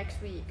Thursday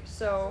next week.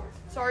 So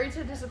sorry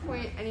to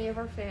disappoint any of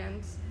our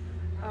fans.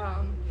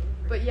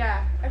 But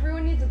yeah,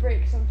 everyone needs a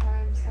break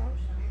sometimes.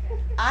 Huh?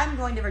 I'm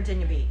going to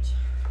Virginia Beach.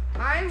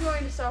 I'm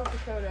going to South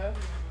Dakota.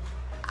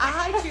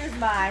 I choose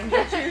mine.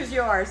 You choose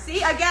yours.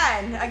 See,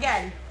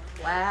 again.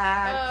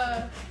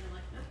 Black,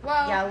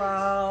 Well,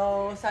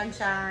 yellow,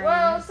 sunshine.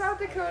 Well, South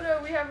Dakota,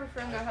 we have a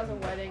friend that has a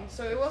wedding,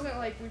 so it wasn't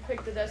like we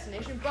picked the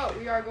destination, but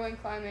we are going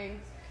climbing.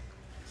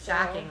 So,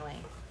 shockingly.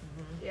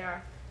 yeah.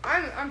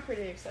 I'm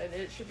pretty excited.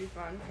 It should be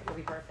fun. It'll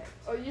be perfect.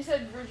 Oh, you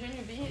said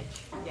Virginia Beach?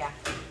 Yeah.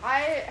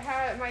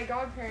 My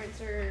godparents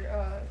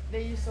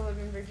they used to live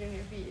in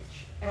Virginia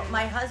Beach. Well,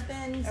 my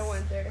husband's I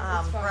went there. It's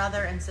fun.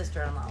 brother and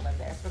sister-in-law live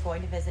there, so we're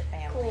going to visit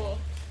family. Cool.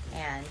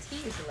 And he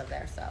used to live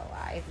there, so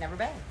I've never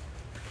been.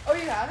 Oh,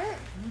 you haven't?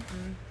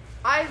 Mm-hmm.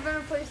 I've been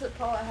a place that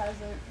Paula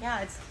hasn't.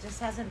 Yeah, it just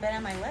hasn't been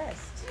on my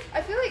list.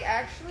 I feel like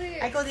actually,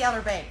 I go the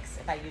Outer Banks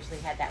if I usually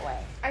head that way.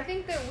 I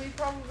think that we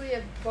probably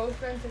have both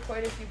been to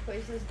quite a few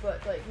places,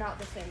 but like not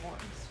the same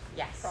ones.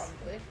 Yes.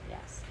 Probably.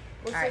 Yes.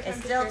 What's All right, the it's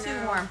still temperature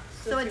too now? warm.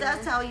 Still So it too does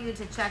warm? tell you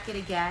to check it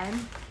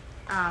again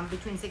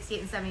between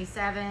 68 and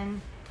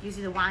 77.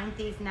 Using the Wine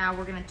Thief now,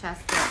 we're going to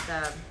test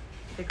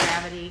the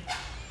gravity.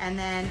 And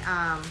then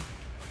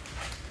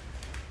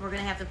we're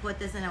going to have to put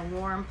this in a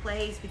warm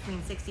place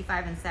between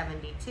 65 and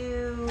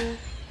 72.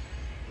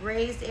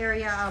 Raised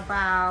area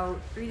about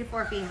 3 to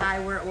 4 feet high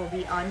where it will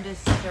be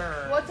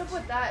undisturbed. What's up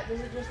with that? Does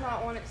it just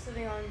not want it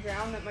sitting on the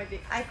ground that might be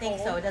I think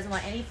so. cold? It doesn't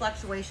want any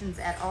fluctuations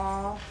at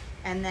all.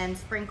 And then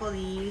sprinkle the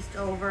yeast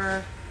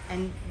over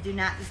and do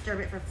not disturb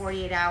it for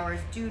 48 hours.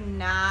 Do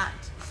not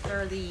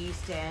stir the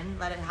yeast in.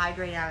 Let it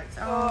hydrate on its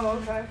own. Oh,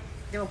 okay.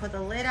 Then we'll put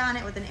the lid on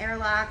it with an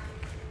airlock,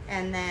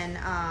 and then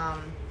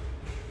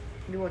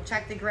we will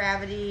check the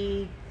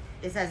gravity.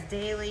 It says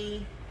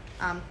daily,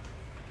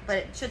 but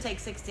it should take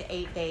 6 to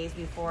 8 days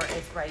before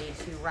it's ready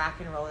to rock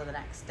and roll to the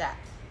next step.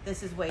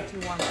 This is way too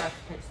warm for us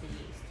to pitch the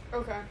yeast.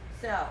 Okay.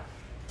 So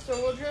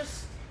we'll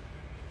just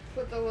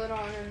put the lid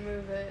on and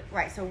move it.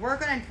 right, so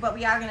but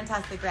we are gonna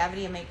test the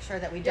gravity and make sure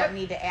that we don't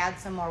need to add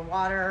some more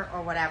water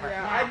or whatever.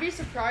 Yeah, Now, I'd be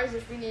surprised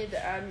if we needed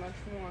to add much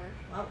more.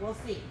 well, we'll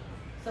see.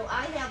 So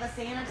I have a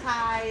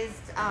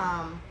sanitized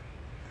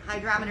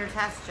hydrometer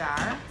test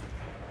jar,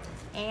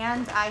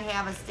 and I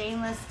have a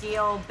stainless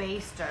steel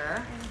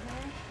baster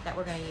that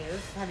we're gonna use.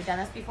 Have you done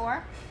this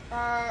before?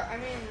 I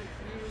mean,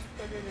 you just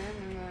put it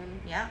in and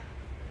then... Yeah.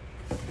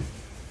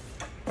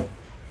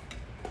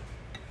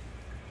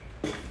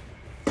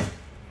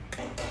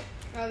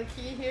 Now the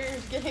key here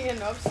is getting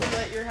enough so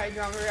that your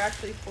hydrometer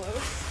actually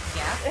floats.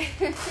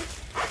 Yeah.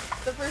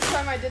 The first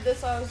time I did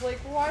this, I was like,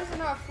 why is it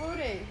not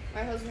floating?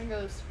 My husband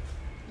goes,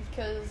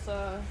 because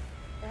there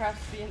has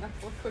to be enough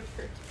liquid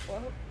for it to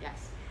float.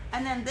 Yes.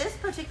 And then this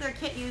particular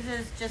kit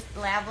uses just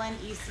Lavlin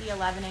EC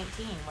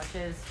 1118, which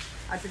is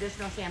a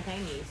traditional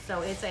champagne yeast. So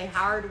it's a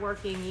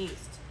hard-working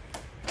yeast.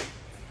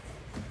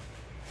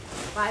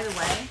 By the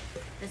way,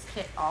 this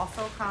kit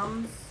also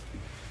comes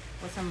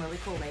with some really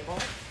cool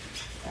labels.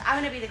 I'm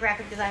going to be the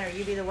graphic designer.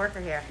 You be the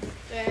worker here.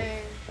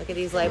 Dang. Look at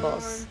these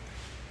labels.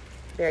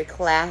 Very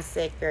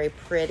classic, very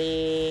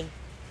pretty.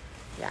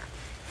 Yeah.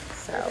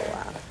 So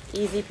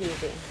easy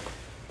peasy.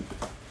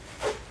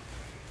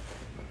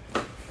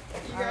 You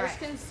All guys right.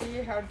 can see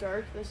how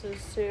dark this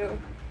is too.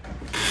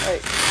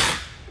 Like,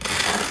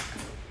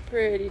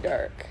 pretty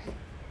dark.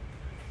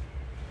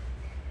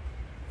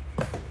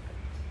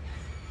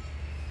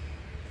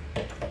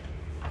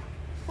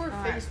 Poor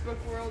All right. Facebook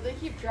world, they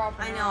keep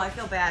dropping I know, I out.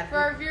 feel bad. For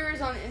our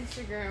viewers on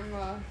Instagram,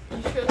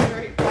 you chose the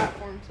right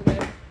platform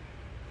today.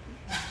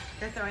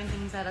 They're throwing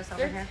things at us over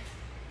They're- here.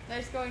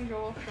 Nice going,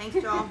 Joel. Thanks,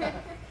 Joel.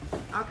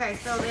 Okay,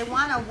 so they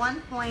want a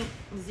 1.020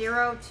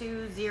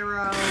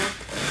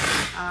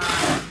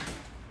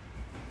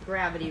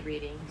 gravity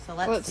reading. So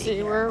let's see see,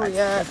 here. where are we let's,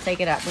 at? Let's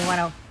take it up. We want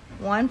a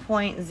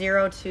 1.020.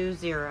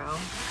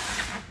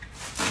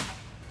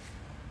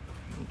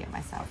 Let me get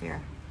myself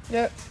here.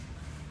 Yep.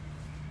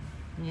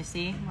 Can you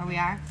see where we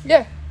are?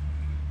 Yeah.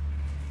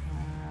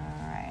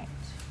 All right.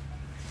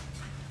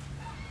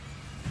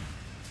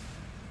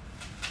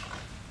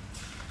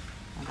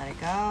 I'll let it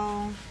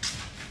go.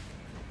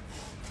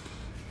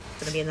 It's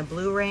gonna be in the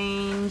blue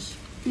range.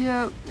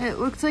 Yeah, it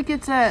looks like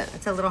it's at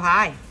It's a little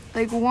high.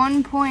 like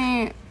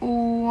 1.1.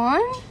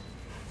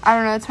 I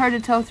don't know. It's hard to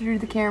tell through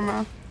the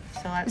camera.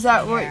 So let's Is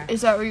that see what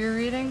here. you're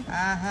reading?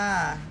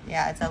 Yeah,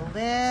 it's a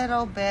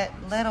little bit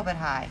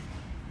high.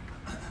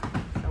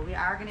 So we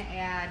are gonna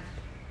add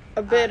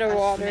A bit of a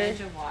water.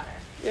 smidge of water.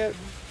 Yep.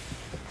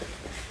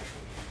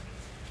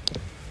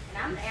 And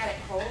I'm gonna add it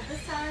cold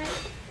this time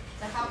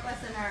to help us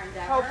in our endeavor.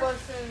 Help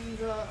us in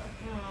the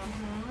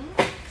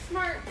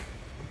smart.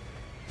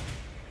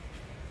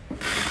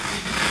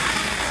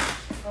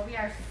 But we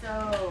are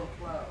so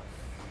close.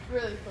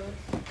 Really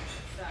close.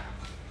 So.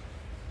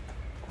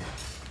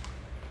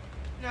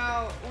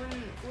 Now,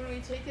 when we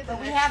take it, But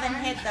we haven't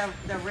hit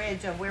the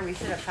ridge of where we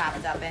should have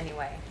topped up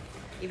anyway,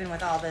 even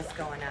with all this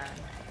going on.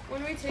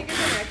 When we take it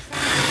the next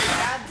time, do we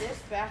add this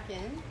back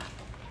in,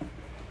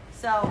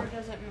 So or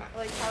does it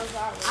like how's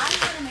that work? I'm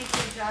going to make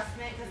the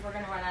adjustment because we're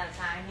going to run out of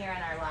time here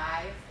on our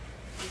live.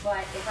 But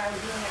if I were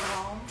doing it at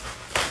home,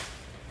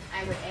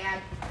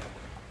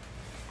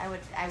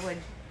 I would,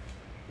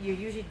 you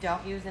usually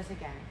don't use this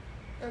again,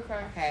 Okay.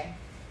 okay?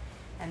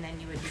 And then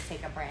you would just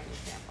take a brand new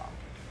sample,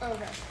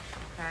 Okay.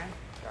 okay?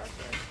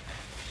 Gotcha.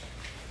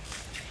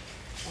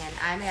 And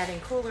I'm adding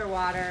cooler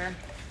water.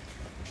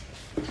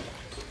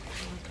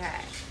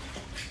 Okay.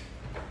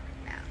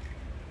 Now,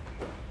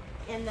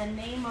 in the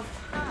name of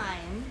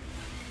time,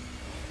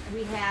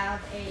 we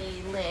have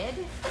a lid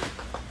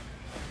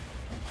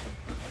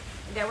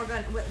that we're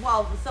going to,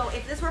 well, so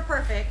if this were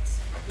perfect,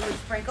 we would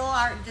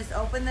just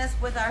open this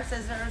with our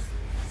scissors,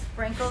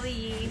 sprinkle the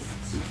yeast,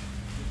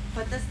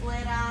 put this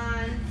lid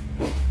on.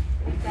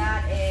 We've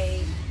got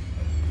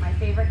my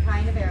favorite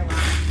kind of airlock.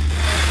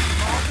 There's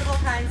multiple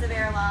kinds of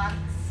airlocks.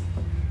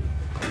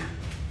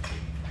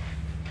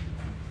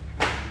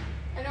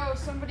 I know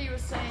somebody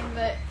was saying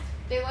that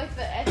they like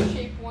the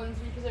S-shaped ones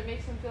because it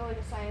makes them feel like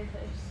a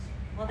scientist.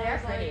 Well, I they're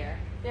was like, prettier.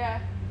 Yeah.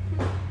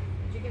 Did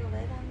you get a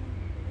lid on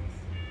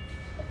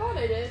this? thought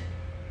I did.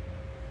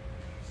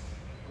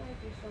 Might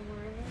be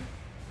somewhere in there.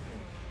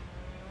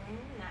 I'm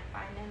not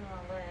finding the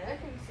lid. I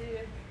can see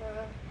it.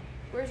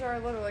 Where's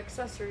our little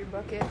accessory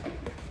bucket?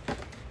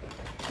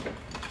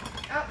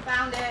 Oh,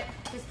 found it.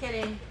 Just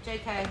kidding.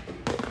 JK.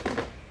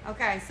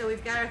 Okay, so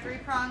we've got our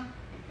 3-prong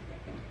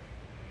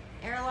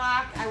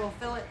airlock. I will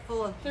fill it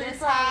full of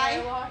this high.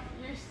 Airlock.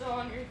 You're still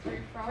on your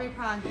 3-prong.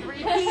 3-prong,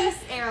 3-piece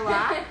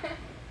airlock.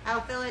 I'll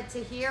fill it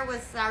to here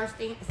with star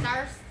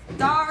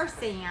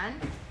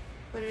sand.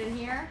 Put it in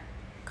here.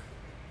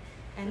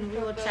 And we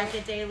will check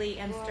it daily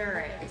and stir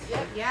it.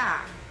 Yep. Yeah.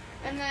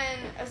 And then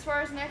as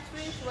far as next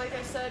week, like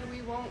I said,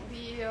 we won't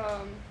be...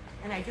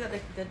 and I do have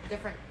the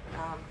different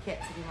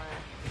kits if you want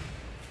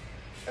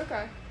to...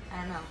 Okay.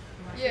 I don't know.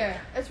 Yeah.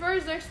 As far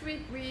as next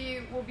week,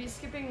 we will be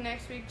skipping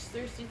next week's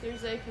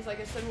Thursday because, like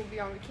I said, we'll be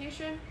on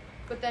vacation.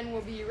 But then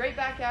we'll be right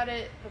back at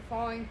it the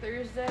following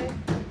Thursday.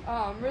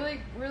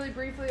 Really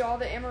briefly, all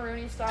the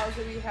Amarone styles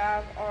that we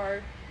have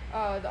are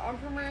the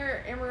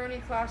Emperor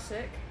Amarone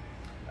Classic.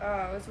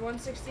 It's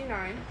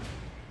 $169.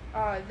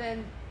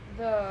 Then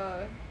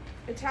the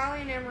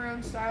Italian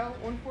Amarone style,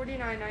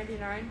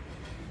 $149.99.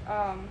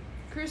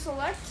 Crew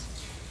Select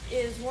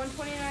is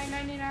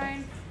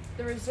 $129.99.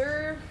 The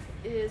Reserve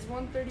is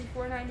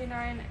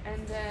 $134.99,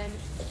 and then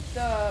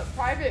the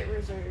Private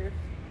Reserve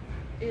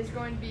is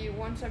going to be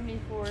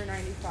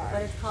 $174.95.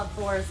 But it's called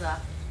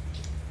Forza.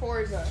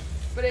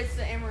 But it's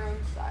the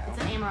Amarone style. It's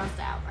an Amarone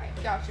style, right?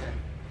 Gotcha.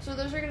 So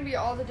those are going to be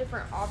all the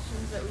different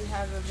options that we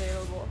have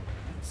available.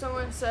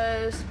 Someone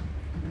says,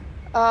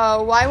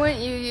 why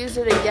wouldn't you use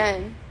it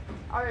again?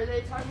 Are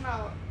they talking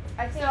about...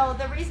 So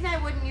the reason I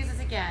wouldn't use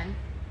this again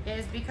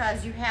is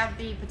because you have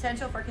the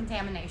potential for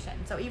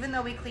contamination. So even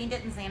though we cleaned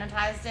it and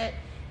sanitized it,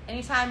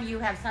 anytime you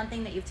have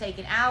something that you've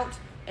taken out,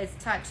 it's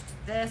touched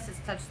this, it's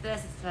touched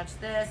this, it's touched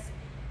this,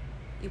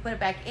 you put it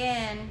back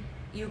in,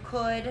 you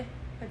could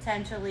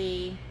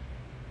potentially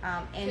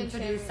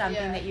introduce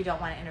something that you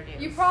don't want to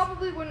introduce. You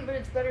probably wouldn't, but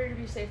it's better to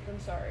be safe than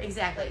sorry.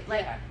 Exactly.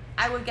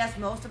 I would guess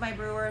most of my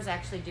brewers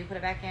actually do put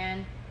it back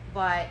in,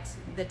 but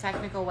the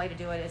technical way to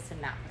do it is to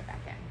not put it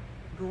back in.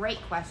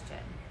 Great question.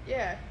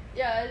 Yeah,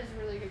 that is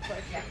a really good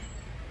question.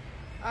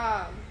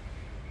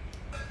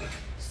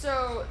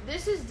 So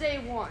this is day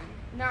 1.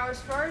 Now,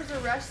 as far as the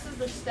rest of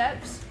the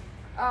steps,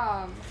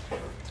 like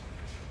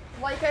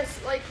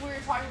we were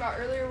talking about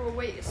earlier, we'll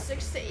wait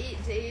 6 to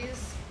 8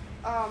 days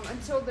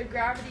until the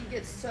gravity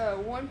gets to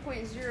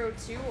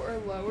 1.02 or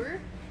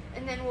lower,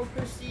 and then we'll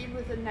proceed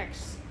with the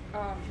next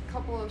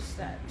couple of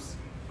steps.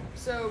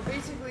 So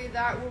basically,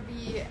 that will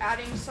be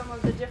adding some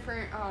of the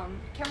different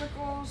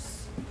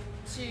chemicals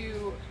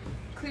to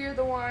clear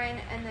the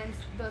wine, and then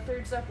the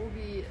third step will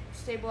be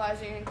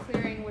stabilizing and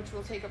clearing, which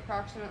will take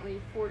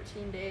approximately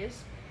 14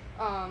 days.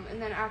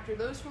 And then after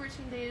those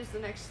 14 days, the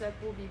next step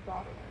will be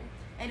bottling.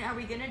 And are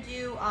we going to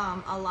do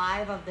a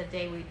live of the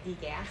day we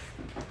degas?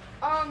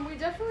 We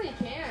definitely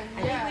can.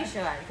 I think we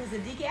should, because the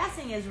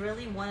degassing is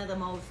really one of the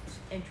most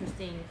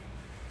interesting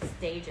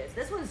stages.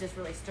 This one's just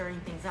really stirring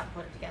things up,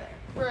 put it together.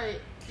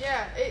 Right.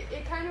 Yeah,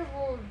 it kind of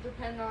will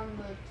depend on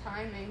the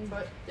timing,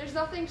 but there's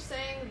nothing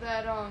saying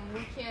that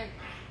we can't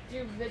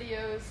do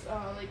videos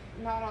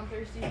not on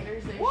Thursday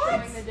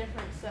showing the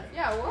different steps.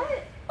 Yeah,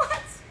 what?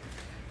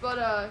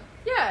 But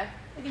yeah,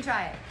 we can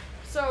try it.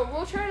 So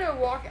we'll try to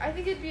walk. I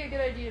think it'd be a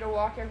good idea to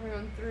walk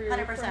everyone through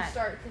 100%. from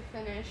start to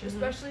finish,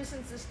 especially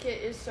since this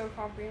kit is so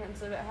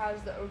comprehensive. It has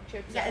the oak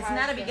chips. Yeah, it's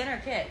not a beginner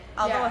kit.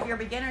 Although if you're a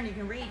beginner and you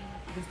can read,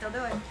 you can still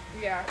do it.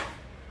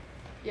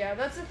 Yeah,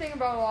 that's the thing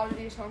about a lot of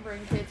these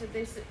homebrewing kits. If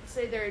they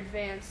say they're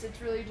advanced, it's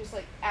really just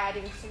like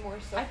adding some more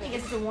stuff. I think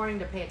it's a warning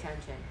to pay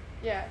attention.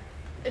 Yeah,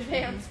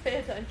 advanced, pay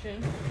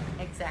attention.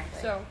 Exactly.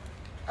 So,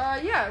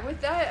 with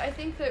that, I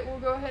think that we'll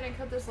go ahead and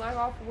cut this live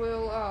off.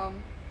 We'll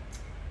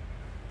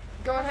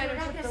go ahead and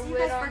put the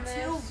lid on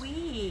this. 2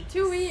 weeks.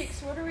 2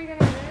 weeks. What are we gonna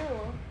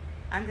do?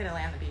 I'm gonna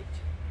lay on the beach.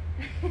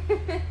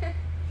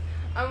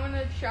 I'm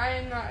gonna try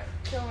and not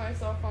kill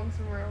myself on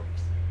some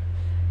ropes.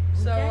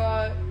 Okay.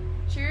 So,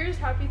 cheers,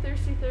 happy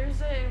Thirsty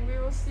Thursday, and we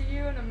will see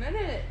you in a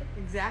minute.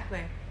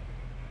 Exactly.